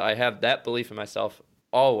past this. I have that belief in myself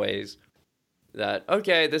always. That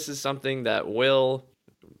okay, this is something that will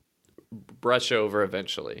brush over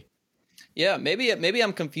eventually. Yeah, maybe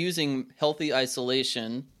I'm confusing healthy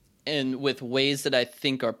isolation and with ways that I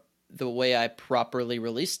think are the way I properly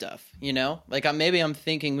release stuff, Like I'm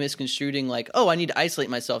thinking misconstruing like, oh, I need to isolate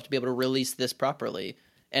myself to be able to release this properly.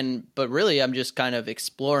 But really I'm just kind of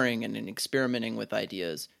exploring and experimenting with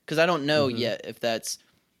ideas because I don't know yet if that's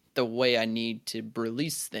the way I need to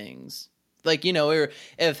release things. Like, or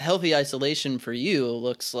if healthy isolation for you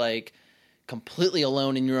looks like completely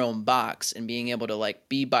alone in your own box and being able to like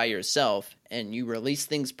be by yourself and you release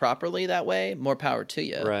things properly that way, more power to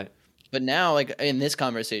you. Right. But now, like in this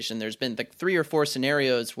conversation, there's been like 3 or 4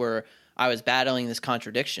 scenarios where I was battling this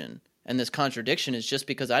contradiction. And this contradiction is just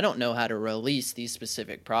because I don't know how to release these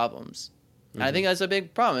specific problems. And I think that's a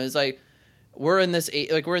big problem. It's like we're in this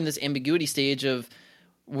ambiguity stage of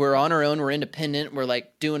we're on our own, we're independent, we're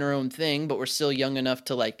like doing our own thing, but we're still young enough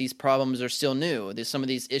to like these problems are still new. There's some of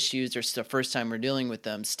these issues are still the first time we're dealing with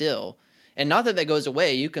them still. And not that goes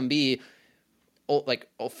away. You can be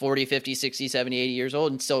 40, 50, 60, 70, 80 years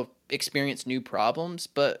old and still experience new problems,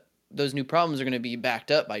 but those new problems are going to be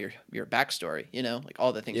backed up by your backstory, like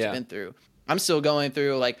all the things you've been through. I'm still going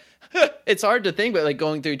through like, it's hard to think, but like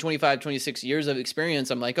going through 25, 26 years of experience,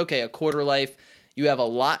 I'm like, okay, a quarter life, you have a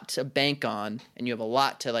lot to bank on and you have a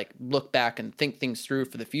lot to like look back and think things through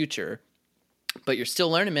for the future, but you're still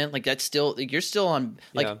learning, man. Like that's still, like, you're still on,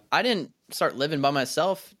 like, I didn't start living by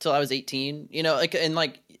myself till I was 18, and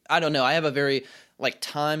like, I don't know. I have a very, like,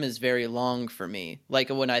 time is very long for me. Like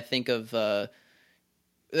when I think of, and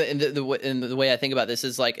the way I think about this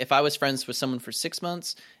is like, if I was friends with someone for 6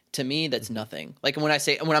 months, to me, that's nothing. Like when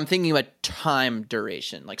I'm thinking about time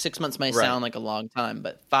duration, like 6 months might sound like a long time,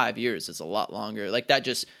 but 5 years is a lot longer. Like that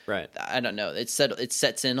just, I don't know. It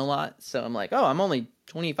sets in a lot. So I'm like, oh, I'm only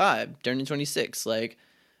 25, turning 26. Like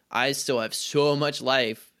I still have so much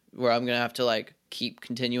life where I'm going to have to like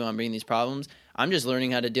continue on bringing these problems. I'm just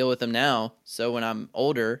learning how to deal with them now. So when I'm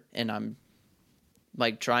older and I'm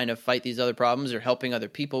like trying to fight these other problems or helping other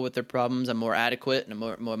people with their problems, I'm more adequate and I'm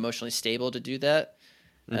more emotionally stable to do that.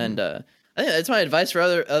 And I think that's my advice for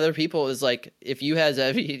other people is like, if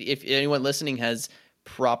anyone listening has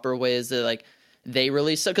proper ways that like they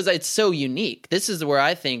release, because it's so unique. This is where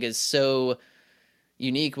I think is so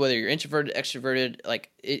unique, whether you're introverted, extroverted, like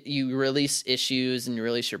you release issues and you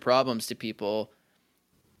release your problems to people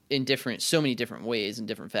in so many different ways and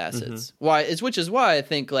different facets. Which is why I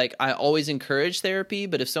think like I always encourage therapy,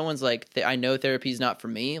 but if someone's like, I know therapy is not for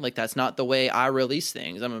me, like that's not the way I release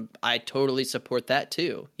things. I totally support that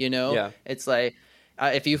too. It's like,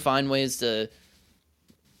 if you find ways to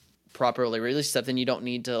properly release stuff, then you don't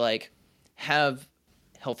need to like have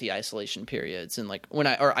healthy isolation periods and like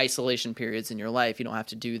or isolation periods in your life. You don't have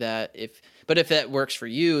to do that. But if that works for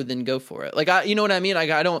you, then go for it. Like, you know what I mean? Like,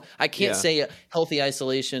 I can't say healthy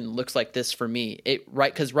isolation looks like this for me.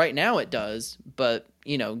 Because right now it does, but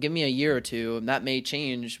give me a year or two and that may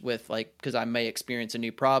change with like, because I may experience a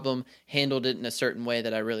new problem, handled it in a certain way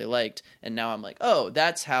that I really liked. And now I'm like, oh,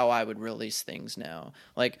 that's how I would release things now.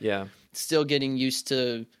 Like, still getting used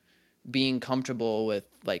to being comfortable with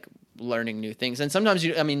like learning new things. And sometimes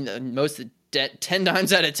most 10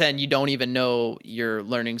 times out of 10, you don't even know you're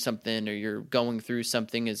learning something or you're going through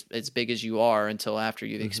something as big as you are until after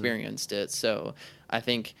you've experienced it. So I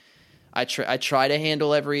think I try to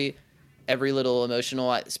handle every little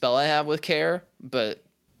emotional spell I have with care, but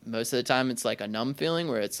most of the time it's like a numb feeling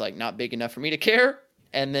where it's like not big enough for me to care.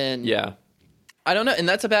 And then, I don't know. And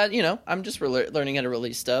that's about, I'm just learning how to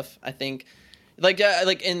release stuff. I think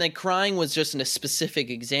and crying was just a specific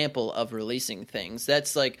example of releasing things.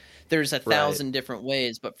 That's like, there's 1,000 different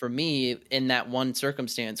ways, but for me, in that one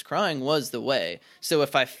circumstance, crying was the way. So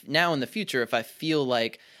now in the future, if I feel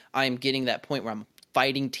like I'm getting that point where I'm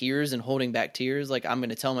fighting tears and holding back tears, like I'm going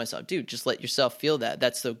to tell myself, dude, just let yourself feel that.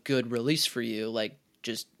 That's the good release for you. Like,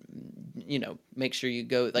 just, make sure you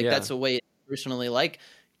go, like, that's a way personally, like,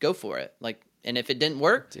 go for it. Like, and if it didn't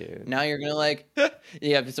work, dude, now you're going to like,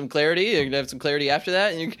 you have some clarity. You're going to have some clarity after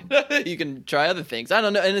that. And you can try other things. I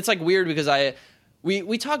don't know. And it's like weird because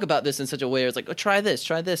we talk about this in such a way where it's like, oh, try this.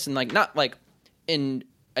 And like, not like in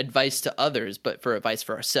advice to others, but for advice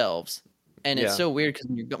for ourselves. And it's so weird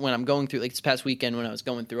because when I'm going through, like this past weekend when I was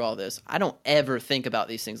going through all this, I don't ever think about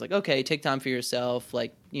these things like, okay, take time for yourself.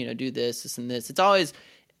 Like, do this and this. It's always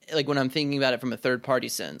like when I'm thinking about it from a third party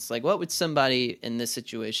sense, like what would somebody in this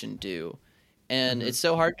situation do? And it's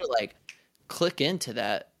so hard to like click into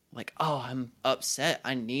that. Like, oh, I'm upset.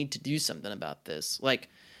 I need to do something about this. Like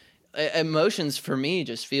emotions for me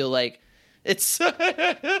just feel like it's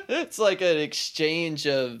it's like an exchange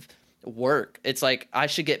of work. It's like I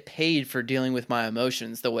should get paid for dealing with my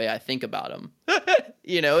emotions the way I think about them.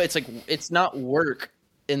 You know, it's like it's not work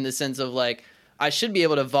in the sense of like I should be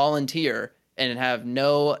able to volunteer and have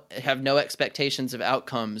no expectations of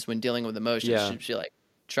outcomes when dealing with emotions. Yeah. Should be like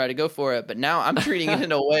try to go for it. But now I'm treating it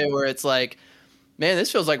in a way where it's like, man,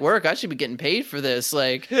 this feels like work. I should be getting paid for this.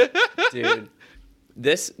 Like, dude,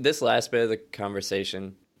 this last bit of the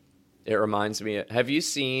conversation, it reminds me. Have you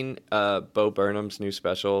seen Bo Burnham's new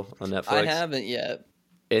special on Netflix? I haven't yet.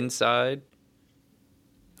 Inside.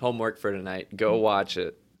 Homework for tonight. Go watch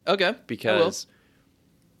it. Okay. Because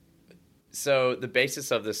so the basis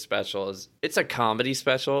of this special is it's a comedy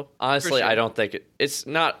special. Honestly, sure. I don't think it's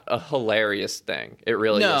not a hilarious thing. It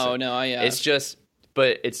really isn't. No, yeah. It's just,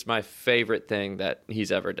 but it's my favorite thing that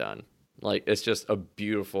he's ever done. Like, it's just a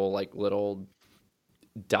beautiful, like, little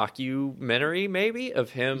documentary maybe of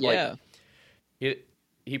him. Yeah. Like,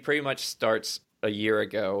 he pretty much starts a year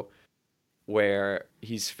ago where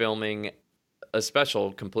he's filming a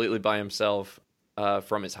special completely by himself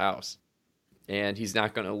from his house, and he's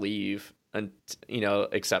not going to leave, and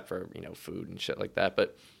except for food and shit like that.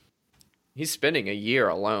 But he's spending a year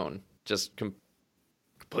alone, just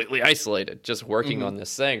completely isolated, just working on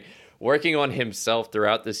this thing, working on himself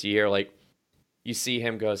throughout this year. Like, you see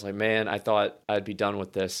him goes like, man, I thought I'd be done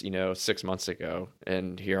with this 6 months ago,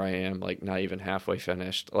 and here I am, like, not even halfway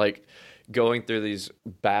finished, like going through these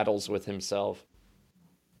battles with himself.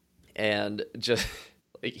 And just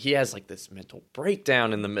he has like this mental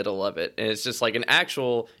breakdown in the middle of it, and it's just like an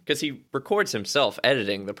actual, because he records himself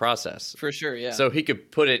editing the process for sure, yeah, so he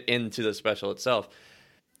could put it into the special itself.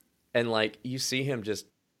 And like you see him just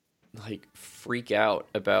like freak out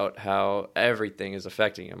about how everything is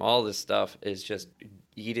affecting him. All this stuff is just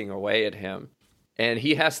eating away at him, and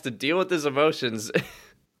he has to deal with his emotions.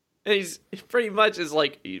 And he's pretty much is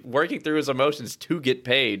like working through his emotions to get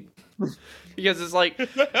paid. Because it's like,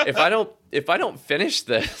 if I don't finish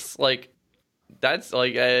this, like, that's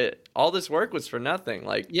like all this work was for nothing.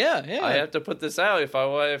 Like, yeah, I have to put this out if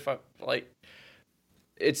I like.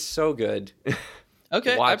 It's so good.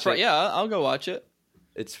 Okay, I'll go watch it.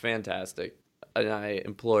 It's fantastic, and I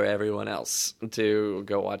implore everyone else to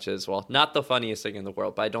go watch it as well. Not the funniest thing in the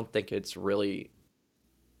world, but I don't think it's really.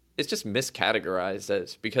 It's just miscategorized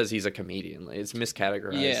as, because he's a comedian. It's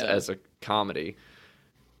miscategorized as a comedy.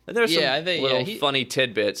 And there's some funny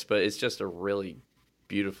tidbits, but it's just a really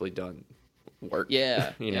beautifully done work.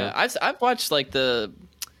 Yeah, yeah. I've watched like the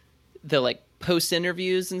like post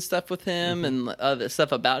interviews and stuff with him, and the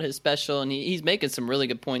stuff about his special, and he's making some really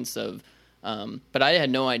good points of. But I had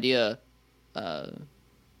no idea.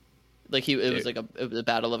 Like it was like a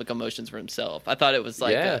battle of like emotions for himself. I thought it was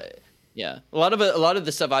like a lot of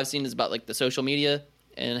the stuff I've seen is about like the social media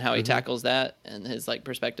and how he tackles that and his like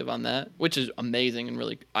perspective on that, which is amazing and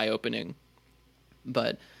really eye-opening.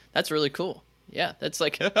 But that's really cool. Yeah, that's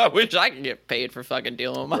like, I wish I could get paid for fucking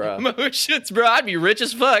dealing with my emotions, bro. I'd be rich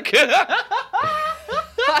as fuck.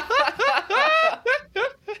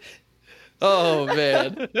 Oh,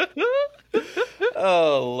 man.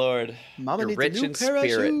 Oh, Lord. Mama You're rich in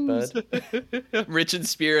spirit, bud. Rich in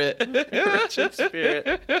spirit. Rich in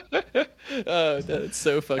spirit. Oh, that's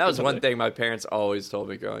so fucking That was funny. one thing my parents always told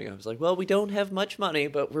me growing up. I was like, well, we don't have much money,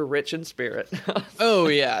 but we're rich in spirit. Oh,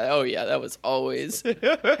 yeah. That was always.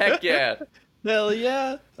 Heck yeah. Hell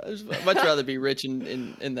yeah. I'd much rather be rich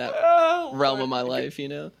in that realm of my life,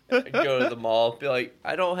 Go to the mall, be like,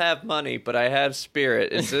 I don't have money, but I have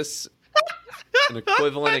spirit. Is this an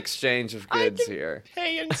equivalent exchange of goods here?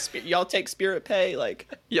 Pay and y'all take spirit pay,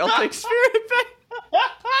 like y'all take spirit pay,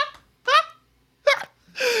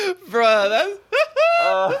 bruh. That's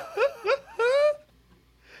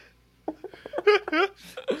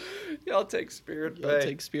y'all take spirit pay. Y'all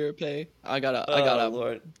take spirit pay. I got a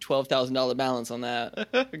 $12,000 balance on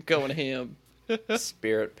that. Going ham.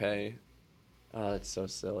 Spirit pay. Oh, that's so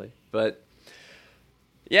silly, but.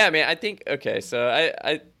 Yeah, man, I think, okay, so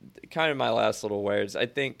I kind of my last little words, I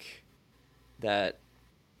think that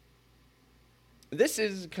this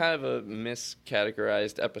is kind of a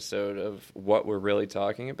miscategorized episode of what we're really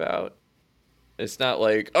talking about. It's not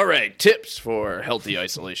like, all right, tips for healthy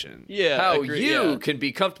isolation. Yeah. How you can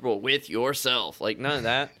be comfortable with yourself. Like, none of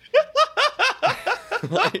that.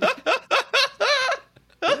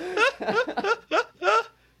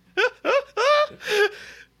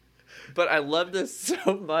 But I love this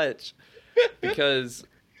so much because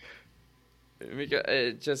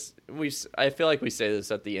I feel like we say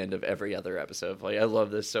this at the end of every other episode. Like, I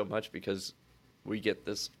love this so much because we get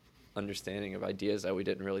this understanding of ideas that we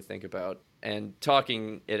didn't really think about, and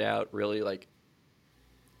talking it out really, like,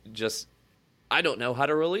 just, I don't know how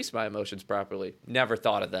to release my emotions properly. Never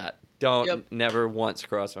thought of that. Never once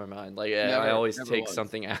crossed my mind. Like, I always take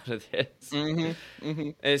something out of this. And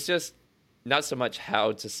it's just not so much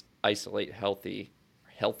how to isolate healthily.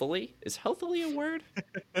 Is healthily a word?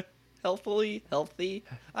 Healthy?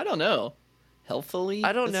 I don't know. Healthily?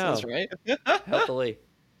 I don't know. Sounds right. Healthily.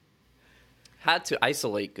 How to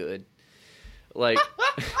isolate good. Like,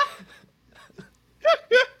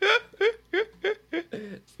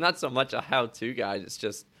 it's not so much a how-to guide. It's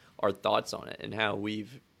just our thoughts on it and how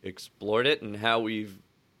we've explored it and how we've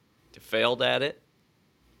failed at it.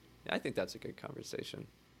 I think that's a good conversation.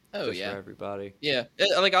 Oh, just for everybody. Yeah.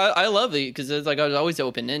 Like, I love it because it's like I was always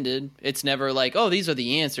open-ended. It's never like, oh, these are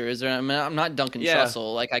the answers. I'm not Duncan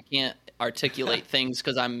Trussell. Like, I can't articulate things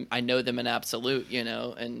because I know them in absolute, you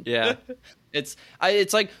know. And it's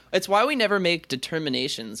why we never make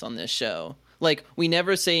determinations on this show. Like, we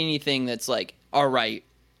never say anything that's like, all right,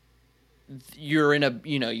 you're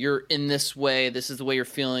in this way. This is the way you're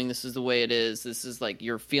feeling. This is the way it is. This is like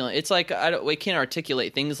you're feeling. It's like we can't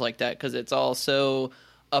articulate things like that because it's all so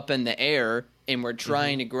up in the air, and we're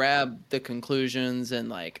trying to grab the conclusions and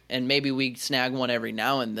maybe we snag one every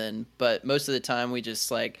now and then, but most of the time we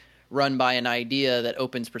just like run by an idea that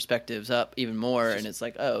opens perspectives up even more, and it's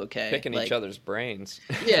like, oh, okay, picking each other's brains.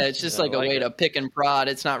 Yeah, it's just like a way to pick and prod.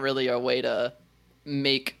 It's not really a way to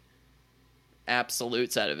make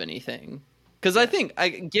absolutes out of anything. Because I think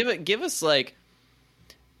give us like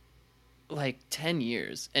 10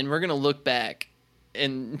 years, and we're gonna look back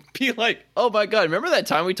and be like, oh my god, remember that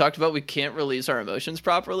time we talked about we can't release our emotions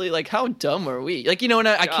properly? Like, how dumb are we? Like, you know, and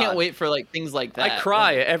I can't wait for like things like that. I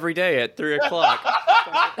cry every day at 3:00.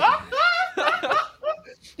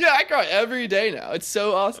 Yeah, I cry every day now. It's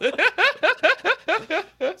so awesome.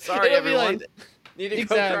 Sorry, everyone. Like, need to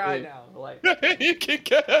go cry now. Like, you can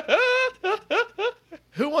go.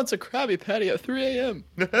 Who wants a Krabby Patty at 3 a.m.?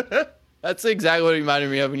 That's exactly what it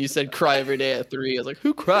reminded me of when you said cry every day at 3. I was like,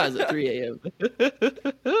 who cries at 3 a.m.?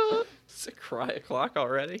 It's a cry o'clock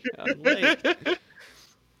already? I'm late.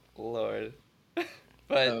 Lord.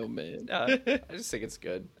 But, oh, man. I just think it's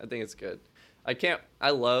good. I think it's good.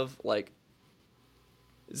 I love, like,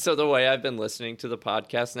 so the way I've been listening to the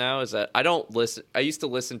podcast now is that I used to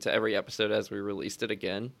listen to every episode as we released it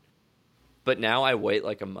again. But now I wait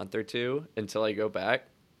like a month or two until I go back.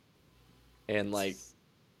 And, like...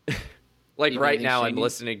 Like right now, I'm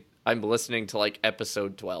listening to like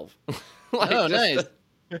episode 12. Nice.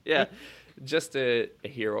 Yeah, just to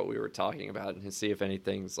hear what we were talking about and to see if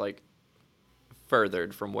anything's like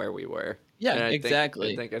furthered from where we were. Yeah,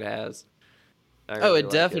 exactly. I think it has. It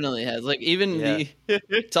definitely has. Like, even the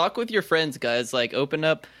talk with your friends, guys. Like, open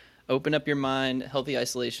up your mind. Healthy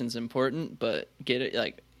isolation is important, but get it.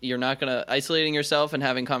 Like, you're not gonna isolating yourself and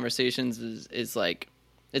having conversations is like.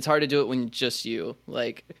 It's hard to do it when just you,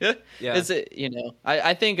 like, is it, you know,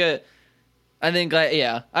 I think, I don't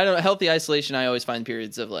know, healthy isolation, I always find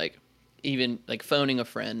periods of, like, even, like, phoning a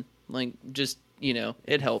friend, like, just, you know,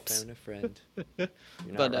 it helps. Phone a friend.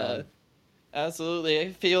 But, absolutely,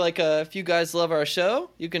 I feel like, if you guys love our show,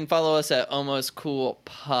 you can follow us at Almost Cool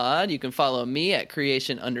Pod. You can follow me at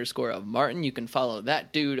creation_of_Martin. You can follow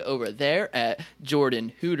that dude over there at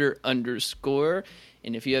Jordan Hooter_.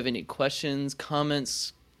 And if you have any questions,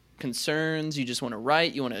 comments, concerns, you just want to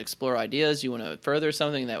write, you want to explore ideas, you want to further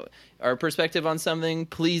something that our perspective on something,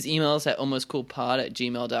 please email us at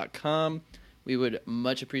almostcoolpod@gmail.com. We would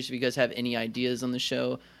much appreciate if you guys have any ideas on the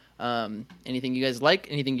show. Anything you guys like,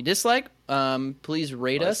 anything you dislike, please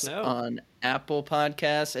rate us on Apple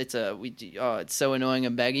Podcasts. It's so annoying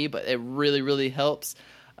and baggy, but it really, really helps.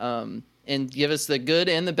 And give us the good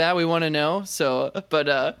and the bad we want to know. So,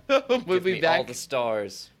 but we'll be back. All the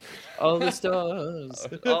stars. All the stars.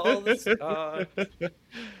 All the stars.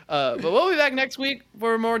 But we'll be back next week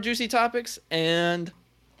for more juicy topics. And,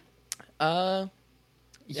 See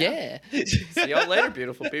y'all later,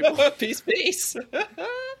 beautiful people. Peace.